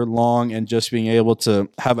all year long and just being able to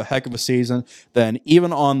have a heck of a season. Then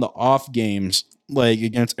even on the off games, like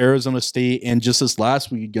against Arizona State and just this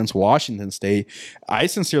last week against Washington State, I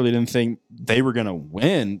sincerely didn't think they were going to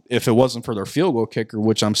win if it wasn't for their field goal kicker,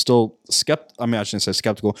 which I'm still skeptical. I mean, I shouldn't say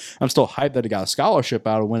skeptical. I'm still hyped that he got a scholarship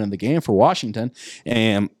out of winning the game for Washington.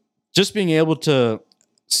 And just being able to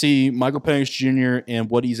see Michael Penix Jr. and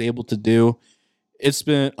what he's able to do, it's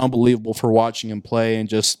been unbelievable for watching him play, and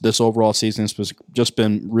just this overall season has just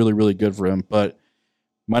been really, really good for him. But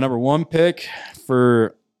my number 1 pick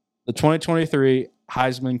for the 2023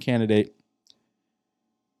 Heisman candidate,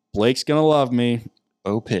 Blake's going to love me.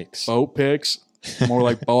 Bo Picks. More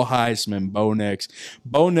like Bo Heisman, Bo Nix.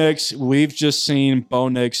 Bo Nix, we've just seen Bo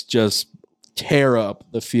Nix just tear up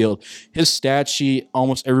the field. His stat sheet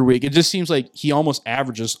almost every week, it just seems like he almost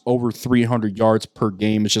averages over 300 yards per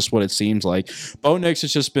game. It's just what it seems like. Bo Nix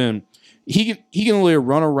has just been, he can literally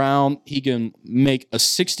run around. He can make a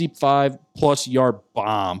 65-plus yard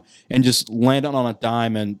bomb and just land it on a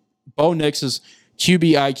dime. And Bo Nix's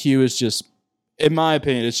QB IQ is just, in my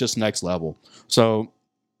opinion, it's just next level. So,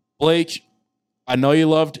 Blake, I know you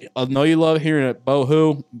love hearing it. Bo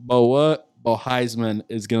who? Bo what? Bo Heisman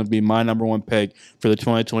is going to be my number 1 pick for the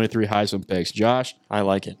 2023 Heisman picks. Josh? I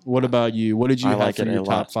like it. What about you? What did you have for your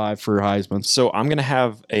top 5 for Heisman? So I'm going to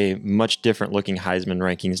have a much different looking Heisman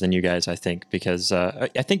rankings than you guys, I think, because I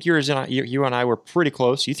think you and I were pretty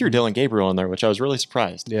close. You threw Dillon Gabriel in there, which I was really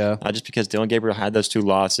surprised. Yeah. Just because Dillon Gabriel had those 2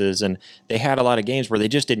 losses, and they had a lot of games where they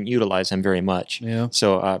just didn't utilize him very much. Yeah.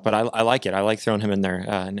 So, but I like it. I like throwing him in there,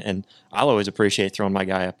 and I'll always appreciate throwing my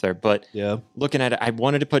guy up there. But yeah, looking at it, I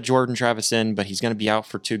wanted to put Jordan Travis in, but he's going to be out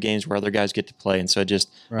for 2 games where other guys get to play, and so just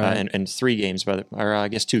and 3 games, or I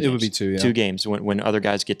guess 2 games. It would be 2, yeah. 2 games when other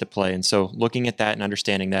guys get to play. And so looking at that and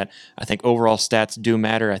understanding that, I think overall stats do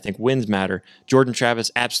matter. I think wins matter. Jordan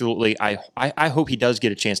Travis, absolutely. I hope he does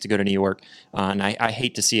get a chance to go to New York. And I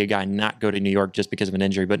hate to see a guy not go to New York just because of an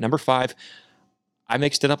injury. But number 5, I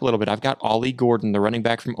mixed it up a little bit. I've got Ollie Gordon, the running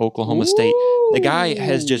back from Oklahoma State. The guy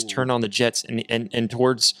has just turned on the Jets, and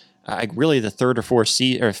towards really the 3rd or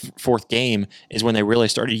 4th game is when they really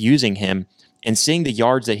started using him. And seeing the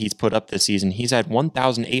yards that he's put up this season, he's had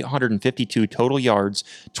 1,852 total yards,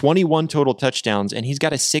 21 total touchdowns, and he's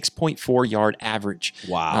got a 6.4 yard average.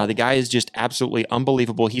 Wow. The guy is just absolutely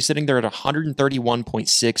unbelievable. He's sitting there at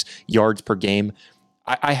 131.6 yards per game.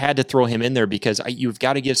 I had to throw him in there because you've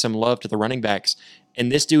got to give some love to the running backs.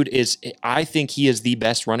 And this dude I think he is the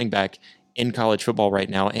best running back in college football right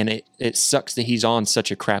now, and it sucks that he's on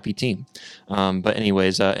such a crappy team. But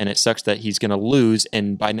anyways, and it sucks that he's going to lose,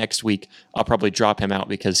 and by next week I'll probably drop him out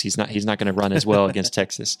because he's not going to run as well against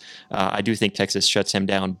Texas. I do think Texas shuts him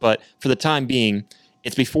down, but for the time being,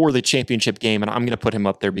 it's before the championship game, and I'm going to put him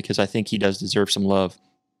up there because I think he does deserve some love.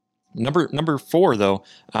 Number 4, though,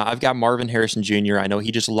 I've got Marvin Harrison Jr. I know he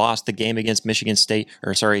just lost the game against Michigan.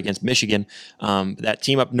 That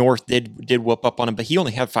team up north did whoop up on him, but he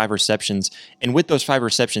only had 5 receptions. And with those 5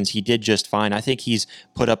 receptions, he did just fine. I think he's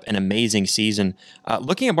put up an amazing season.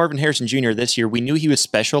 Looking at Marvin Harrison Jr. this year, we knew he was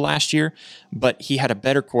special last year, but he had a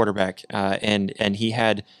better quarterback, and he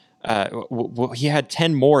had... he had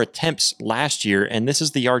 10 more attempts last year, and this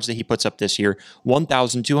is the yards that he puts up this year: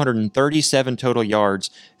 1,237 total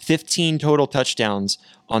yards, 15 total touchdowns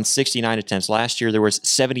on 69 attempts. Last year there was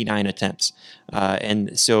 79 attempts,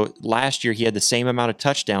 and so last year he had the same amount of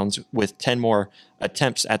touchdowns with 10 more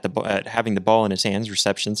attempts at having the ball in his hands,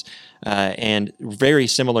 receptions, and very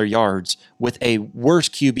similar yards with a worse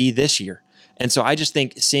QB this year. And so I just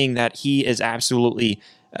think seeing that he is absolutely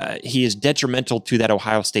he is detrimental to that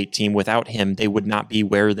Ohio State team. Without him, they would not be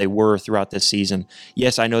where they were throughout this season.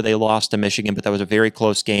 Yes, I know they lost to Michigan, but that was a very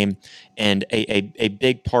close game, and a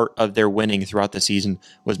big part of their winning throughout the season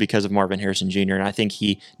was because of Marvin Harrison Jr., and I think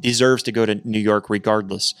he deserves to go to New York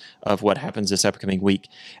regardless of what happens this upcoming week.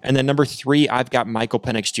 And then number 3, I've got Michael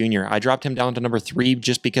Penix Jr. I dropped him down to number 3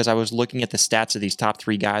 just because I was looking at the stats of these top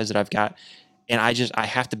 3 guys that I've got, and I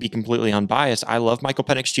have to be completely unbiased. I love Michael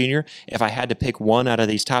Penix Jr. If I had to pick one out of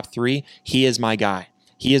these top 3, he is my guy.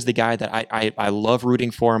 He is the guy that I love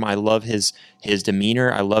rooting for him. I love his demeanor.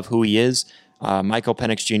 I love who he is. Michael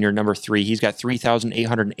Penix Jr., number 3. He's got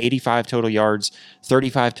 3,885 total yards,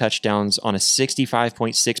 35 touchdowns on a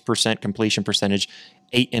 65.6% completion percentage,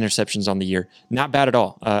 8 interceptions on the year. Not bad at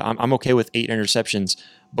all. I'm okay with 8 interceptions.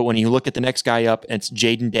 But when you look at the next guy up, it's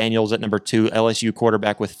Jaden Daniels at number 2, LSU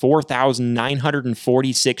quarterback, with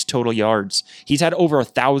 4,946 total yards. He's had over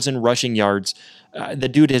 1,000 rushing yards. The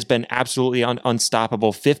dude has been absolutely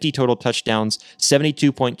unstoppable. 50 total touchdowns,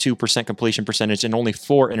 72.2% completion percentage, and only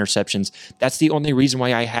 4 interceptions. That's the only reason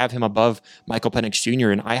why I have him above Michael Penix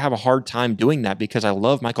Jr., and I have a hard time doing that because I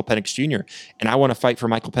love Michael Penix Jr., and I want to fight for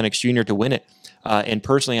Michael Penix Jr. to win it. And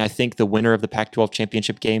personally, I think the winner of the Pac-12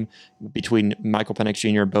 championship game between Michael Penix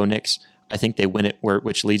Jr. and Bo Nix, I think they win it,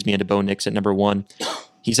 which leads me into Bo Nix at number 1.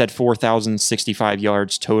 He's had 4,065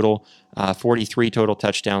 yards total, 43 total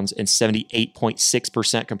touchdowns, and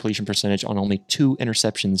 78.6% completion percentage on only 2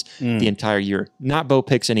 interceptions the entire year. Not Bo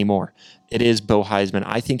Picks anymore. It is Bo Heisman.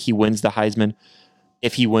 I think he wins the Heisman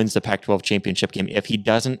if he wins the Pac-12 championship game. If he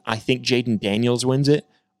doesn't, I think Jaden Daniels wins it,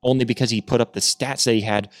 only because he put up the stats that he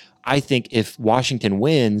had. I think if Washington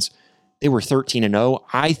wins, they were 13-0.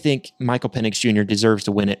 I think Michael Penix Jr. deserves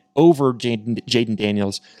to win it over Jaden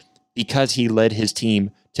Daniels because he led his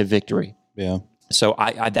team to victory. Yeah. So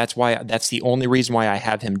that's the only reason why I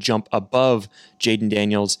have him jump above Jaden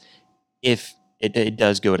Daniels if it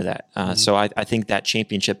does go to that. So I think that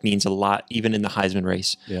championship means a lot, even in the Heisman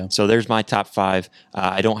race. Yeah. So there's my top 5.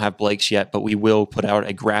 I don't have Blake's yet, but we will put out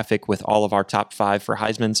a graphic with all of our top 5 for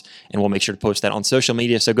Heisman's, and we'll make sure to post that on social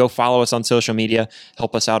media. So go follow us on social media.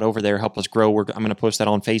 Help us out over there. Help us grow. I'm going to post that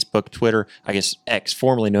on Facebook, Twitter, I guess X,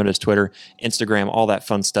 formerly known as Twitter, Instagram, all that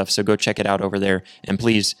fun stuff. So go check it out over there, and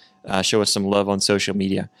please show us some love on social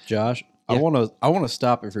media. Josh, Yeah. I want to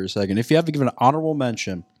stop it for a second. If you have to give an honorable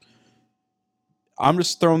mention, I'm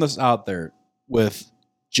just throwing this out there with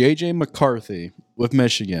J.J. McCarthy with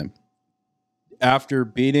Michigan. After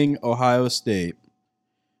beating Ohio State,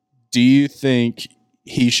 do you think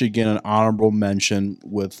he should get an honorable mention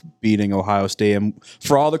with beating Ohio State and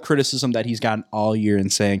for all the criticism that he's gotten all year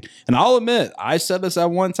and saying, and I'll admit, I said this at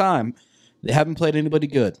one time, they haven't played anybody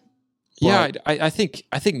good. Yeah, I think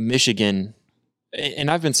Michigan, and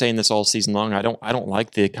I've been saying this all season long. I don't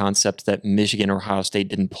like the concept that Michigan or Ohio State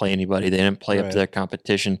didn't play anybody. They didn't play up to their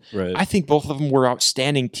competition. Right. I think both of them were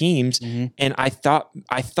outstanding teams, and I thought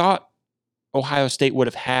Ohio State would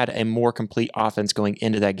have had a more complete offense going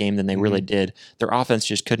into that game than they really did. Their offense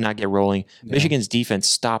just could not get rolling. Yeah. Michigan's defense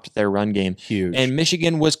stopped their run game. Huge. And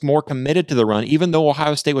Michigan was more committed to the run, even though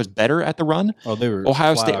Ohio State was better at the run. Oh, they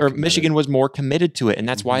were Michigan was more committed to it, and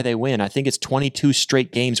that's why they win. I think it's 22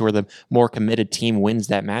 straight games where the more committed team wins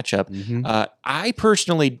that matchup. I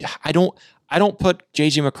personally, I don't put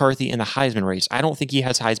J.J. McCarthy in the Heisman race. I don't think he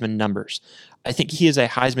has Heisman numbers. I think he is a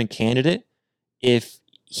Heisman candidate if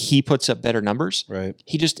he puts up better numbers. Right.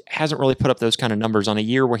 He just hasn't really put up those kind of numbers on a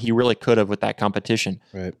year where he really could have with that competition.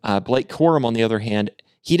 Right. Blake Corum, on the other hand,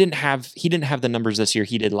 he didn't have the numbers this year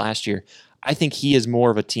he did last year. I think he is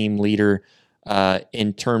more of a team leader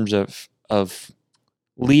in terms of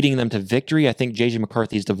leading them to victory. I think J.J.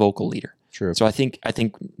 McCarthy is the vocal leader. True. So I think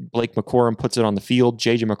Blake McCorum puts it on the field.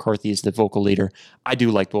 J.J. McCarthy is the vocal leader. I do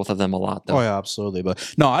like both of them a lot, though. Oh, yeah, absolutely.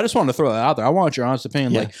 But no, I just wanted to throw that out there. I want your honest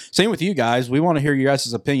opinion. Yeah. Like, same with you guys. We want to hear your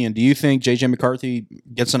guys' opinion. Do you think J.J. McCarthy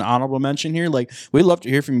gets an honorable mention here? Like, we'd love to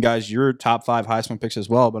hear from you guys, your top 5 Heisman picks as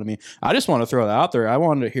well. But I mean, I just want to throw that out there. I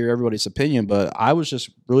wanted to hear everybody's opinion, but I was just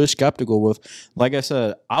really skeptical with, like I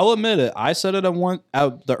said, I'll admit it. I said it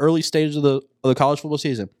at the early stages of the college football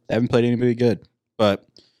season. They haven't played anybody good. But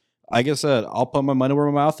like I said, I'll put my money where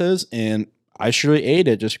my mouth is, and I surely ate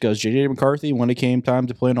it just because J.J. McCarthy, when it came time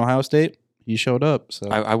to play in Ohio State, he showed up. So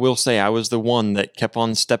I will say I was the one that kept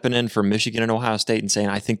on stepping in for Michigan and Ohio State and saying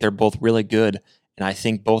I think they're both really good, and I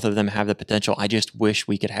think both of them have the potential. I just wish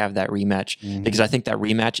we could have that rematch because I think that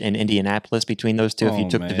rematch in Indianapolis between those two, if you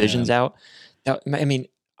took divisions out, I mean,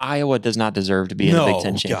 Iowa does not deserve to be in the Big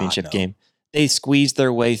Ten championship game. They squeezed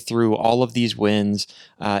their way through all of these wins.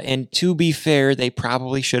 And to be fair, they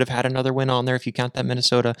probably should have had another win on there if you count that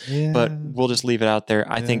Minnesota. Yeah. But we'll just leave it out there.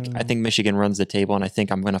 I think Michigan runs the table, and I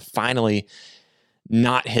think I'm going to finally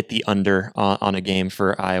not hit the under on a game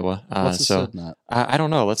for Iowa. I don't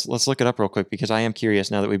know. Let's look it up real quick because I am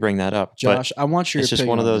curious now that we bring that up. Josh, I want your It's just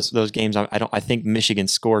one of those games. I think Michigan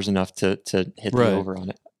scores enough to hit the over on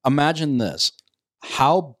it. Imagine this.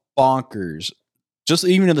 How bonkers, just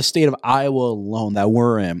even in the state of Iowa alone that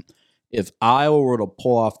we're in, if Iowa were to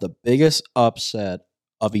pull off the biggest upset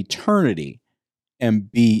of eternity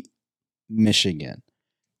and beat Michigan.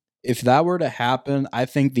 If that were to happen, I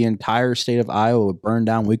think the entire state of Iowa would burn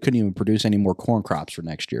down. We couldn't even produce any more corn crops for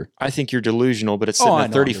next year. I think you're delusional, but it's sitting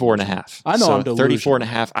at 34 and a half. I know I'm delusional. 34 and a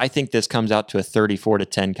half. I think this comes out to a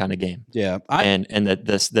 34-10 kind of game. Yeah. And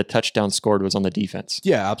the touchdown scored was on the defense.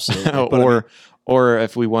 Yeah, absolutely. Or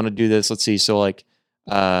if we want to do this, let's see. So like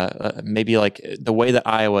maybe like the way that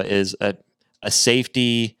Iowa is a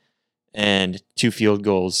safety and 2 field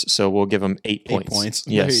goals, so we'll give them 8 points.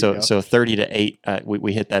 Yeah, so 30-8,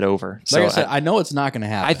 we hit that over. So like I said, I know it's not going to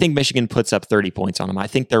happen. I think Michigan puts up 30 points on them. I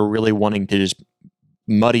think they're really wanting to just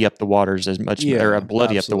muddy up the waters as much, or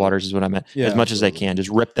bloody up the waters is what I meant, as much as they can. Just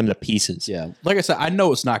rip them to pieces. Yeah, like I said, I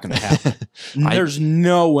know it's not going to happen. There's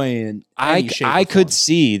no way in any shape or I could form.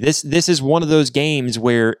 see this. This is one of those games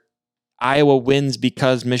where Iowa wins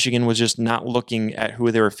because Michigan was just not looking at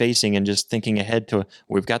who they were facing and just thinking ahead to,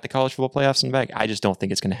 we've got the college football playoffs in the bag. I just don't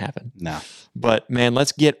think it's going to happen. No. But, man,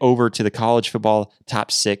 let's get over to the college football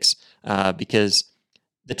top 6 because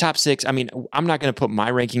the top 6, I mean, I'm not going to put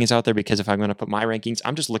my rankings out there because if I'm going to put my rankings,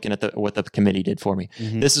 I'm just looking at what the committee did for me.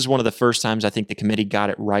 Mm-hmm. This is one of the first times I think the committee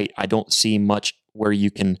got it right. I don't see much where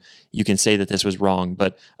you can say that this was wrong.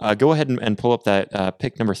 But go ahead and pull up that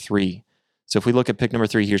pick number 3. So if we look at pick number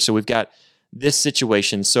 3 here, so we've got this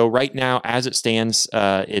situation. So right now, as it stands,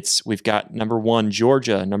 we've got number 1,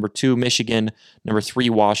 Georgia, number 2, Michigan, number 3,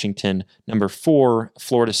 Washington, number 4,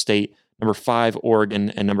 Florida State, number 5, Oregon,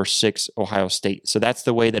 and number 6, Ohio State. So that's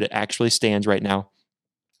the way that it actually stands right now.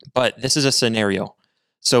 But this is a scenario.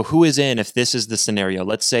 So who is in if this is the scenario?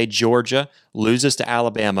 Let's say Georgia loses to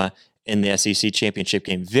Alabama in the SEC championship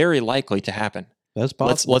game. Very likely to happen. That's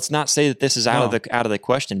possible. Let's not say that this is out of the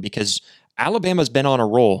question because Alabama's been on a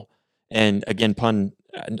roll, and again, pun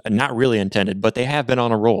not really intended, but they have been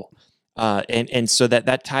on a roll, and so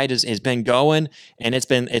that tide has been going, and it's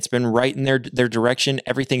been right in their direction.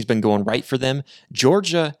 Everything's been going right for them.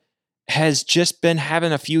 Georgia has just been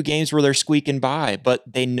having a few games where they're squeaking by, but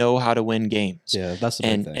they know how to win games. Yeah, that's the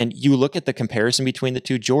big thing. And you look at the comparison between the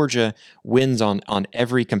two. Georgia wins on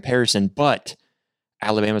every comparison, but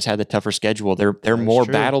Alabama's had the tougher schedule. They're more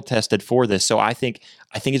battle tested for this. So I think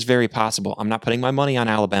it's very possible. I'm not putting my money on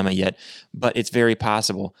Alabama yet, but it's very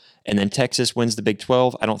possible. And then Texas wins the Big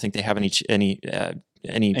 12. I don't think they have any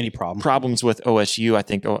problems with OSU. I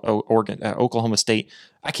think Oregon, Oklahoma State.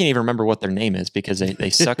 I can't even remember what their name is because they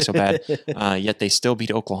suck so bad. Yet they still beat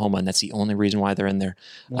Oklahoma, and that's the only reason why they're in there.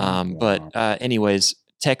 Anyways,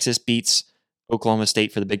 Texas beats Oklahoma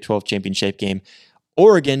State for the Big 12 championship game.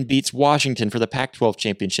 Oregon beats Washington for the Pac-12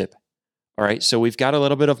 championship. All right, so we've got a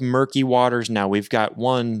little bit of murky waters now. We've got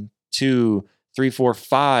 1, 2, 3, 4,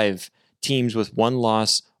 5 teams with 1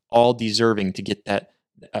 loss, all deserving to get that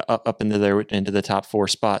up into the top 4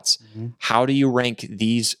 spots. Mm-hmm. How do you rank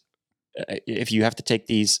these if you have to take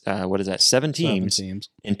these, what is that, seven teams,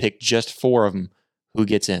 and pick just 4 of them, who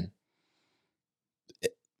gets in?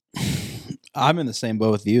 I'm in the same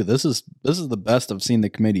boat with you. This is the best I've seen the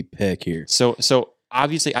committee pick here. So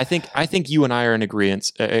obviously, I think you and I are in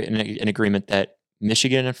agreement that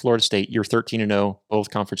Michigan and Florida State, you're 13-0, both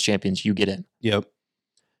conference champions, you get in. Yep.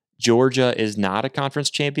 Georgia is not a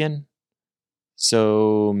conference champion,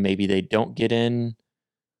 so maybe they don't get in.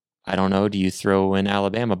 I don't know. Do you throw in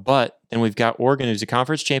Alabama? But then we've got Oregon, who's a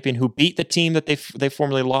conference champion, who beat the team that they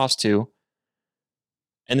formerly lost to.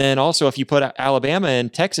 And then also, if you put Alabama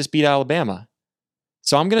in, Texas beat Alabama.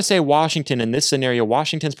 So I'm going to say Washington in this scenario.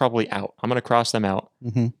 Washington's probably out. I'm going to cross them out.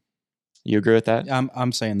 Mm-hmm. You agree with that?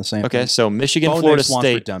 I'm saying the same. Okay, thing. so Michigan, Florida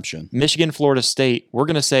State, redemption. Michigan, Florida State. We're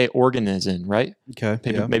going to say Oregon is in, right? Okay.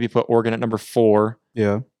 Maybe put Oregon at number 4.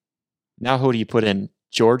 Yeah. Now who do you put in?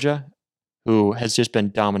 Georgia, who has just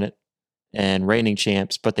been dominant and reigning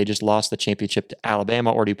champs, but they just lost the championship to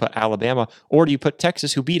Alabama. Or do you put Alabama? Or do you put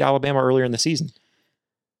Texas, who beat Alabama earlier in the season?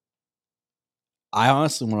 I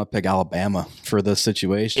honestly want to pick Alabama for this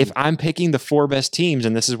situation. If I'm picking the 4 best teams,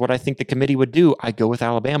 and this is what I think the committee would do, I go with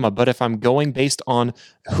Alabama. But if I'm going based on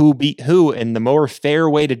who beat who and the more fair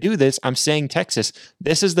way to do this, I'm saying Texas.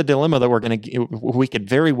 This is the dilemma that we could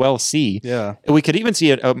very well see. Yeah. We could even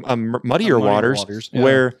see a muddier waters yeah.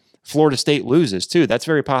 where Florida State loses too. That's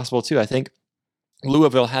very possible too. I think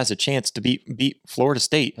Louisville has a chance to beat Florida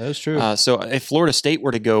State. That is true. So if Florida State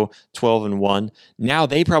were to go 12-1, now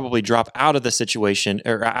they probably drop out of the situation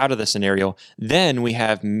or out of the scenario. Then we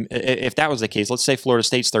have, if that was the case, let's say Florida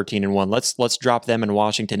State's 13-1. Let's drop them and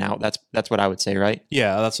Washington out. That's what I would say, right?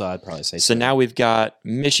 Yeah, that's what I'd probably say. So now we've got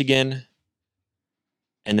Michigan,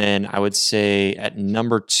 and then I would say at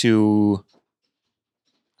number 2,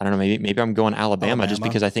 I don't know, maybe I'm going Alabama just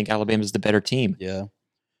because I think Alabama's the better team. Yeah.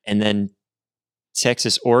 And then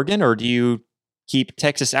Texas, Oregon, or do you keep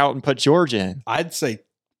Texas out and put Georgia in? I'd say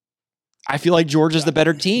I feel like Georgia's the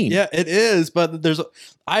better team. Yeah, it is, but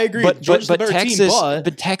I agree. But Georgia's the better Texas, team,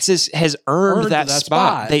 but Texas has earned that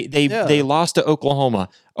spot. They lost to Oklahoma.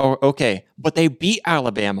 Oh, okay, but they beat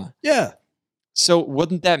Alabama. Yeah. So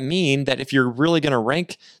wouldn't that mean that if you're really going to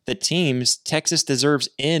rank the teams, Texas deserves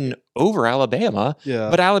in over Alabama? Yeah.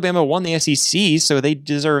 But Alabama won the SEC, so they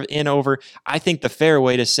deserve in over. I think the fair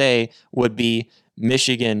way to say would be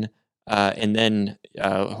Michigan, and then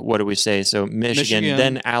what do we say? So Michigan,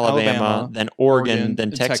 then Alabama, then Oregon,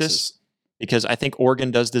 then Texas. Because I think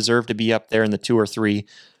Oregon does deserve to be up there in the 2 or 3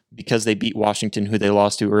 because they beat Washington, who they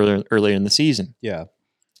lost to earlier in the season. Yeah.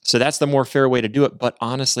 So that's the more fair way to do it. But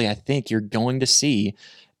honestly, I think you're going to see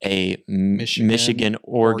a Michigan,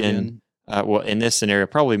 Oregon. Well, in this scenario,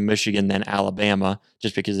 probably Michigan, then Alabama,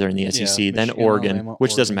 just because they're in the SEC, Yeah, then Michigan, Oregon, Alabama,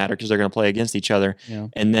 which doesn't Oregon. matter because they're going to play against each other. Yeah.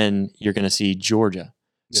 And then you're going to see Georgia.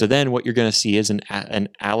 Yeah. So then what you're going to see is an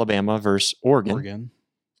Alabama versus Oregon,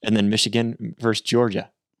 and then Michigan versus Georgia.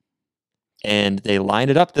 And they line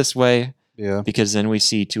it up this way. Yeah. Because then we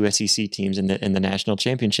see 2 SEC teams in the national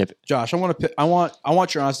championship. Josh, I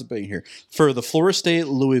want your honest opinion here for the Florida State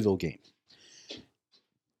Louisville game.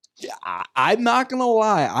 I'm not gonna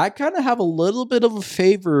lie, I kind of have a little bit of a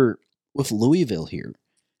favor with Louisville here.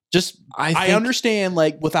 I understand,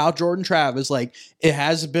 like, without Jordan Travis, like, it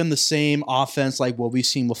hasn't been the same offense like what we've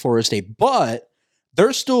seen with Florida State, but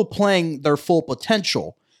they're still playing their full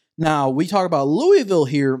potential. Now, we talk about Louisville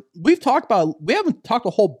here. We haven't talked a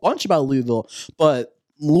whole bunch about Louisville, but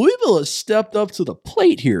Louisville has stepped up to the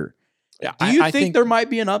plate here. Do you think there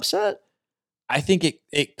might be an upset? I think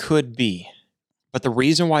it could be. But the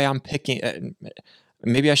reason why I'm picking,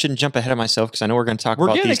 maybe I shouldn't jump ahead of myself because I know we're going to talk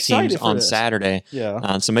about these teams on Saturday.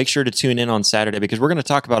 Yeah. So make sure to tune in on Saturday because we're going to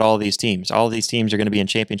talk about all these teams. All of these teams are going to be in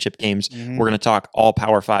championship games. Mm-hmm. We're going to talk all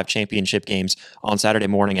Power 5 championship games on Saturday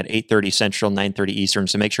morning at 8:30 Central, 9:30 Eastern.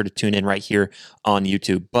 So make sure to tune in right here on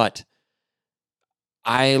YouTube. But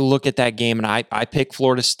I look at that game and I pick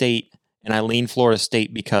Florida State and I lean Florida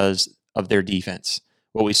State because of their defense.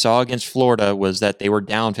 What we saw against Florida was that they were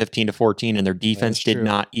down 15-14 and their defense did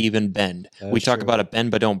not even bend. We talk about a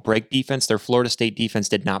bend but don't break defense. Their Florida State defense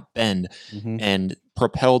did not bend and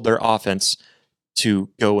propelled their offense to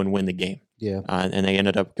go and win the game. Yeah. And they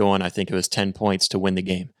ended up going, I think it was 10 points to win the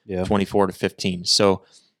game, 24-15. So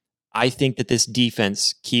I think that this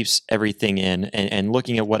defense keeps everything in. And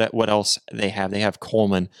looking at what else they have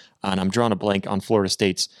Coleman, and I'm drawing a blank on Florida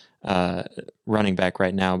State's running back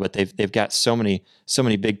right now, but they've got so many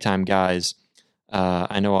big time guys.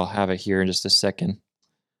 I know I'll have it here in just a second.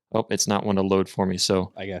 Oh, it's not one to load for me.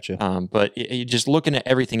 So I got you. But just looking at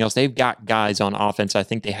everything else, they've got guys on offense. I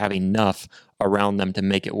think they have enough around them to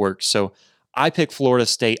make it work. So I pick Florida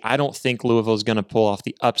State. I don't think Louisville is going to pull off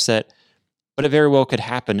the upset. but it very well could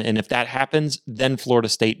happen. And if that happens, then Florida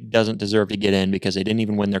State doesn't deserve to get in because they didn't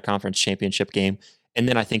even win their conference championship game. And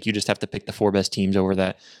then I think you just have to pick the 4 best teams over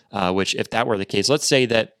that, which if that were the case, let's say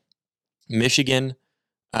that Michigan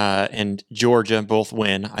and Georgia both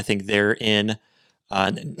win. I think they're in.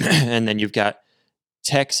 And then you've got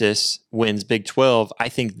Texas wins Big 12. I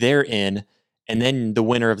think they're in. And then the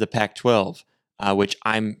winner of the Pac-12, which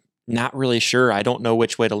I'm not really sure. I don't know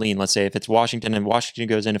which way to lean. Let's say if it's Washington and Washington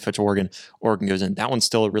goes in, if it's Oregon, Oregon goes in. That one's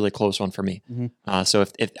still a really close one for me. Mm-hmm. So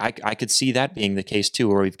if I could see that being the case too,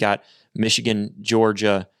 where we've got Michigan,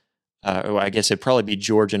 Georgia. I guess it'd probably be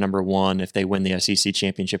Georgia number 1 if they win the SEC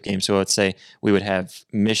championship game. So let's say we would have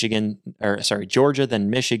Georgia, then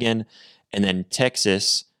Michigan, and then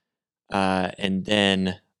Texas, and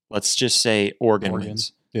then let's just say Oregon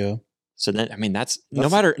wins. Yeah. So then, I mean, that's no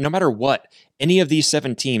matter what, any of these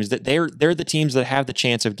 7 teams that they're the teams that have the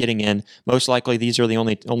chance of getting in. Most likely, these are the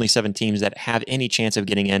only 7 teams that have any chance of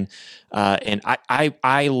getting in. And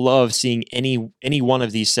I love seeing any one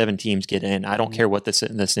of these 7 teams get in. I don't care what the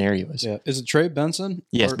scenario is. Yeah, is it Trey Benson?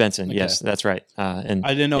 Yes, Benson. Okay. Yes, that's right. And I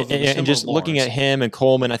didn't know. If it was and just looking at him and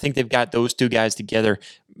Coleman, I think they've got those 2 guys together.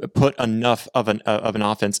 Put enough of an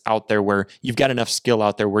offense out there where you've got enough skill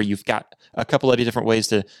out there where you've got a couple of different ways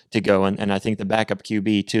to go. And I think the backup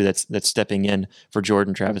QB too that's stepping in for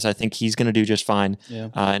Jordan Travis, I think he's going to do just fine. Yeah.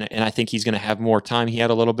 And I think he's going to have more time. He had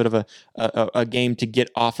a little bit of a game to get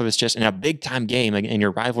off of his chest and a big time game in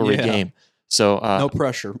your rivalry game. So no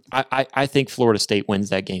pressure. I think Florida State wins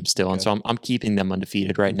that game still, okay. And so I'm keeping them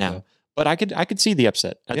undefeated right now. But I could see the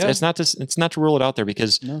upset. It's not to rule it out there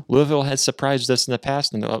because Louisville has surprised us in the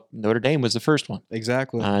past, and Notre Dame was the first one.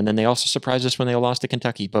 Exactly. And then they also surprised us when they lost to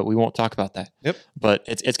Kentucky, but we won't talk about that. Yep. But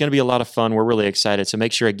it's going to be a lot of fun. We're really excited. So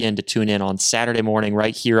make sure again to tune in on Saturday morning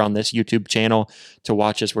right here on this YouTube channel to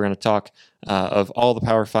watch us. We're going to talk of all the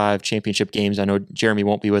Power 5 championship games. I know Jeremy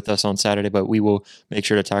won't be with us on Saturday, but we will make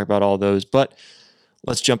sure to talk about all those. But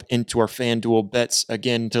let's jump into our FanDuel bets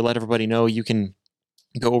again to let everybody know you can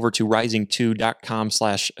go over to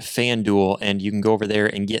rising2.com/FanDuel and you can go over there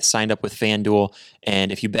and get signed up with FanDuel.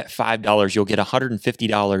 And if you bet $5, you'll get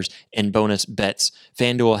 $150 in bonus bets.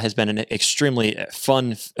 FanDuel has been an extremely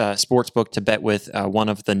fun sports book to bet with, one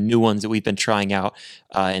of the new ones that we've been trying out.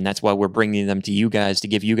 And that's why we're bringing them to you guys to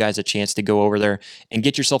give you guys a chance to go over there and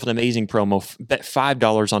get yourself an amazing promo. Bet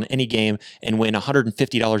 $5 on any game and win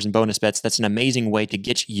 $150 in bonus bets. That's an amazing way to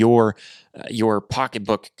get your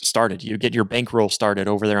pocketbook started. You get your bankroll started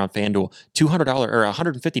over there on FanDuel. $200 or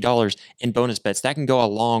 $150 in bonus bets. That can go a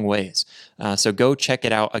long ways. So go check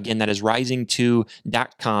it out. Again, that is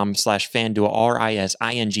rising2.com/FanDuel,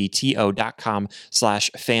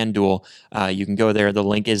 risingto.com/FanDuel. You can go there. The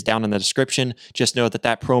link is down in the description. Just know that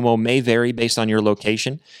promo may vary based on your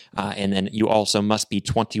location. And then you also must be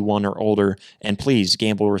 21 or older. And please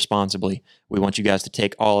gamble responsibly. We want you guys to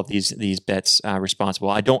take all of these bets responsible.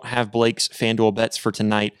 I don't have Blake's FanDuel bets for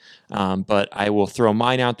tonight, but I will throw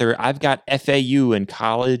mine out there. I've got FAU in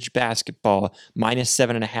college basketball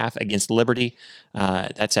 -7.5 against Liberty.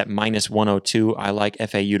 That's at -102. I like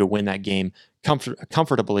FAU to win that game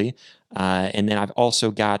comfortably. And then I've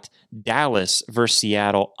also got Dallas versus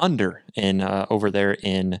Seattle under in over there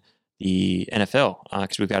in the NFL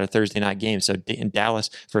because we've got a Thursday night game. So in Dallas,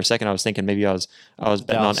 for a second, I was thinking maybe I was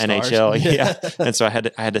betting on NHL. Yeah, and so I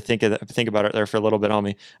had to think about it there for a little bit on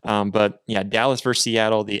me. But yeah, Dallas versus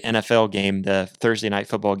Seattle, the NFL game, the Thursday night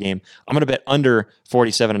football game. I'm going to bet under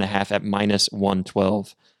 47.5 at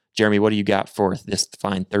 -112. Jeremy, what do you got for this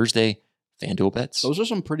fine Thursday FanDuel bets? Those are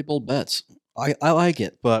some pretty bold bets. I like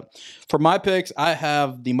it. But for my picks, I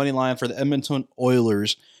have the money line for the Edmonton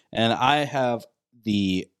Oilers, and I have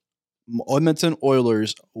the Edmonton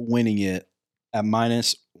Oilers winning it at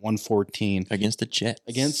 -114 against the Jets.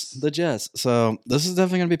 So this is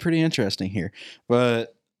definitely going to be pretty interesting here.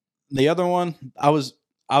 But the other one, I was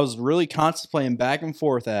really contemplating back and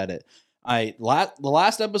forth at it. The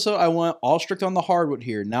last episode I went all strict on the hardwood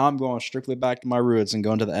here. Now I'm going strictly back to my roots and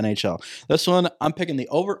going to the NHL. This one I'm picking the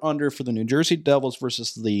over/under for the New Jersey Devils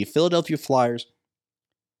versus the Philadelphia Flyers.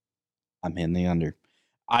 I'm hitting the under.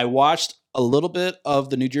 I watched a little bit of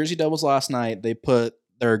the New Jersey Devils last night. They put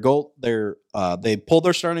they pulled their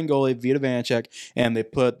starting goalie Vita Vanacek, and they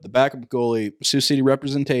put the backup goalie, Sioux City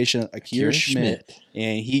representation, Akira Schmidt,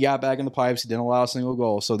 and he got back in the pipes. He didn't allow a single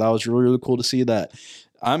goal, so that was really, really cool to see that.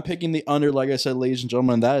 I'm picking the under, like I said, ladies and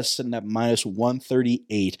gentlemen. That is sitting at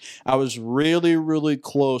 -138. I was really, really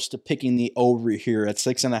close to picking the over here at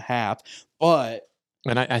 6.5, but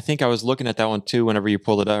And I think I was looking at that one too whenever you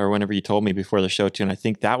pulled it up or whenever you told me before the show too. And I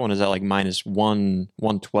think that one is at like minus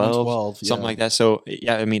 112, 112, something yeah. like that. So,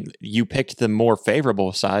 yeah, I mean, you picked the more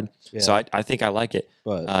favorable side. So Yeah. I think I like it.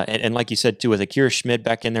 But And like you said too, with Akira Schmid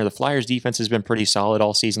back in there, the Flyers defense has been pretty solid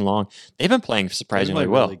all season long. They've been playing surprisingly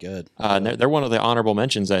well. Really good. And they're one of the honorable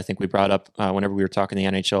mentions that I think we brought up whenever we were talking the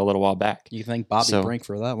NHL a little while back. You thank Bobby So- Brink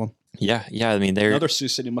for that one. Yeah. I mean, they're Another Sioux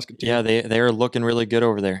City Musketeer. yeah, they're looking really good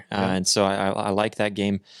over there, Yeah. and so I like that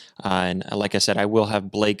game. And like I said, I will have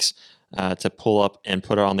Blake's to pull up and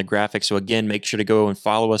put it on the graphic. So again, make sure to go and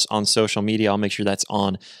follow us on social media. I'll make sure that's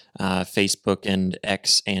on Facebook and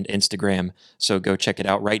X and Instagram. So go check it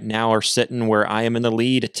out. Right now, are sitting where I am in the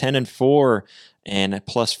lead, 10-4, and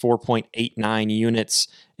plus 4.89 units,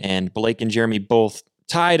 and Blake and Jeremy both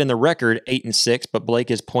tied in the record 8-6, but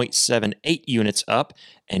Blake is 0.78 units up,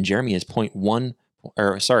 and Jeremy is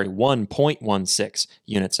 1.16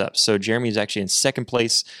 units up. So Jeremy is actually in second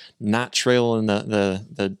place, not trailing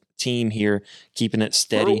the team here, keeping it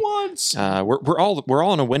steady. For once. We're all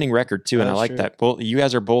on a winning record too, and I That's like true. that. Both you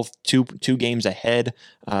guys are both two games ahead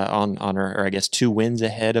or I guess 2 wins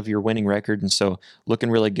ahead of your winning record, and so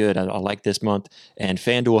looking really good. I like this month, and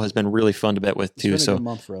FanDuel has been really fun to bet with It's too. been a So good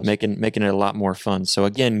month for us. making it a lot more fun. So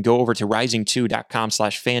again, go over to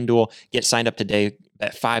rising2.com/FanDuel, get signed up today.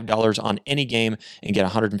 Bet $5 on any game and get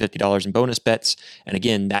 $150 in bonus bets. And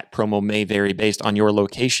again, that promo may vary based on your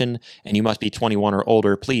location, and you must be 21 or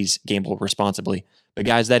older. Please gamble responsibly. But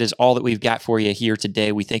guys, that is all that we've got for you here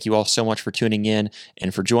today. We thank you all so much for tuning in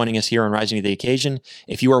and for joining us here on Rising to the Occasion.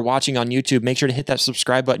 If you are watching on YouTube, make sure to hit that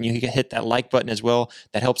subscribe button. You can hit that like button as well.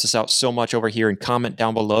 That helps us out so much over here. And comment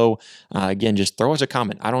down below. Again, just throw us a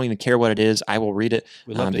comment. I don't even care what it is. I will read it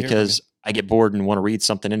We'd love to hear from because I get bored and want to read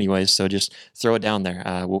something anyways, so just throw it down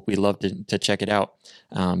there. We'd love to check it out.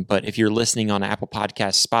 But if you're listening on Apple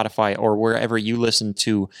Podcasts, Spotify, or wherever you listen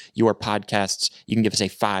to your podcasts, you can give us a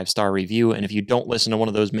 5-star review. And if you don't listen to one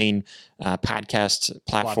of those main podcast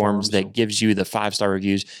platforms that gives you the 5-star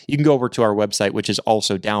reviews, you can go over to our website, which is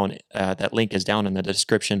also down. That link is down in the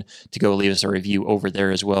description to go leave us a review over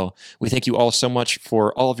there as well. We thank you all so much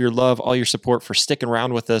for all of your love, all your support, for sticking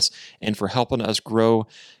around with us, and for helping us grow.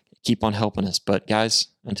 Keep on helping us. But guys,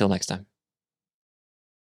 until next time.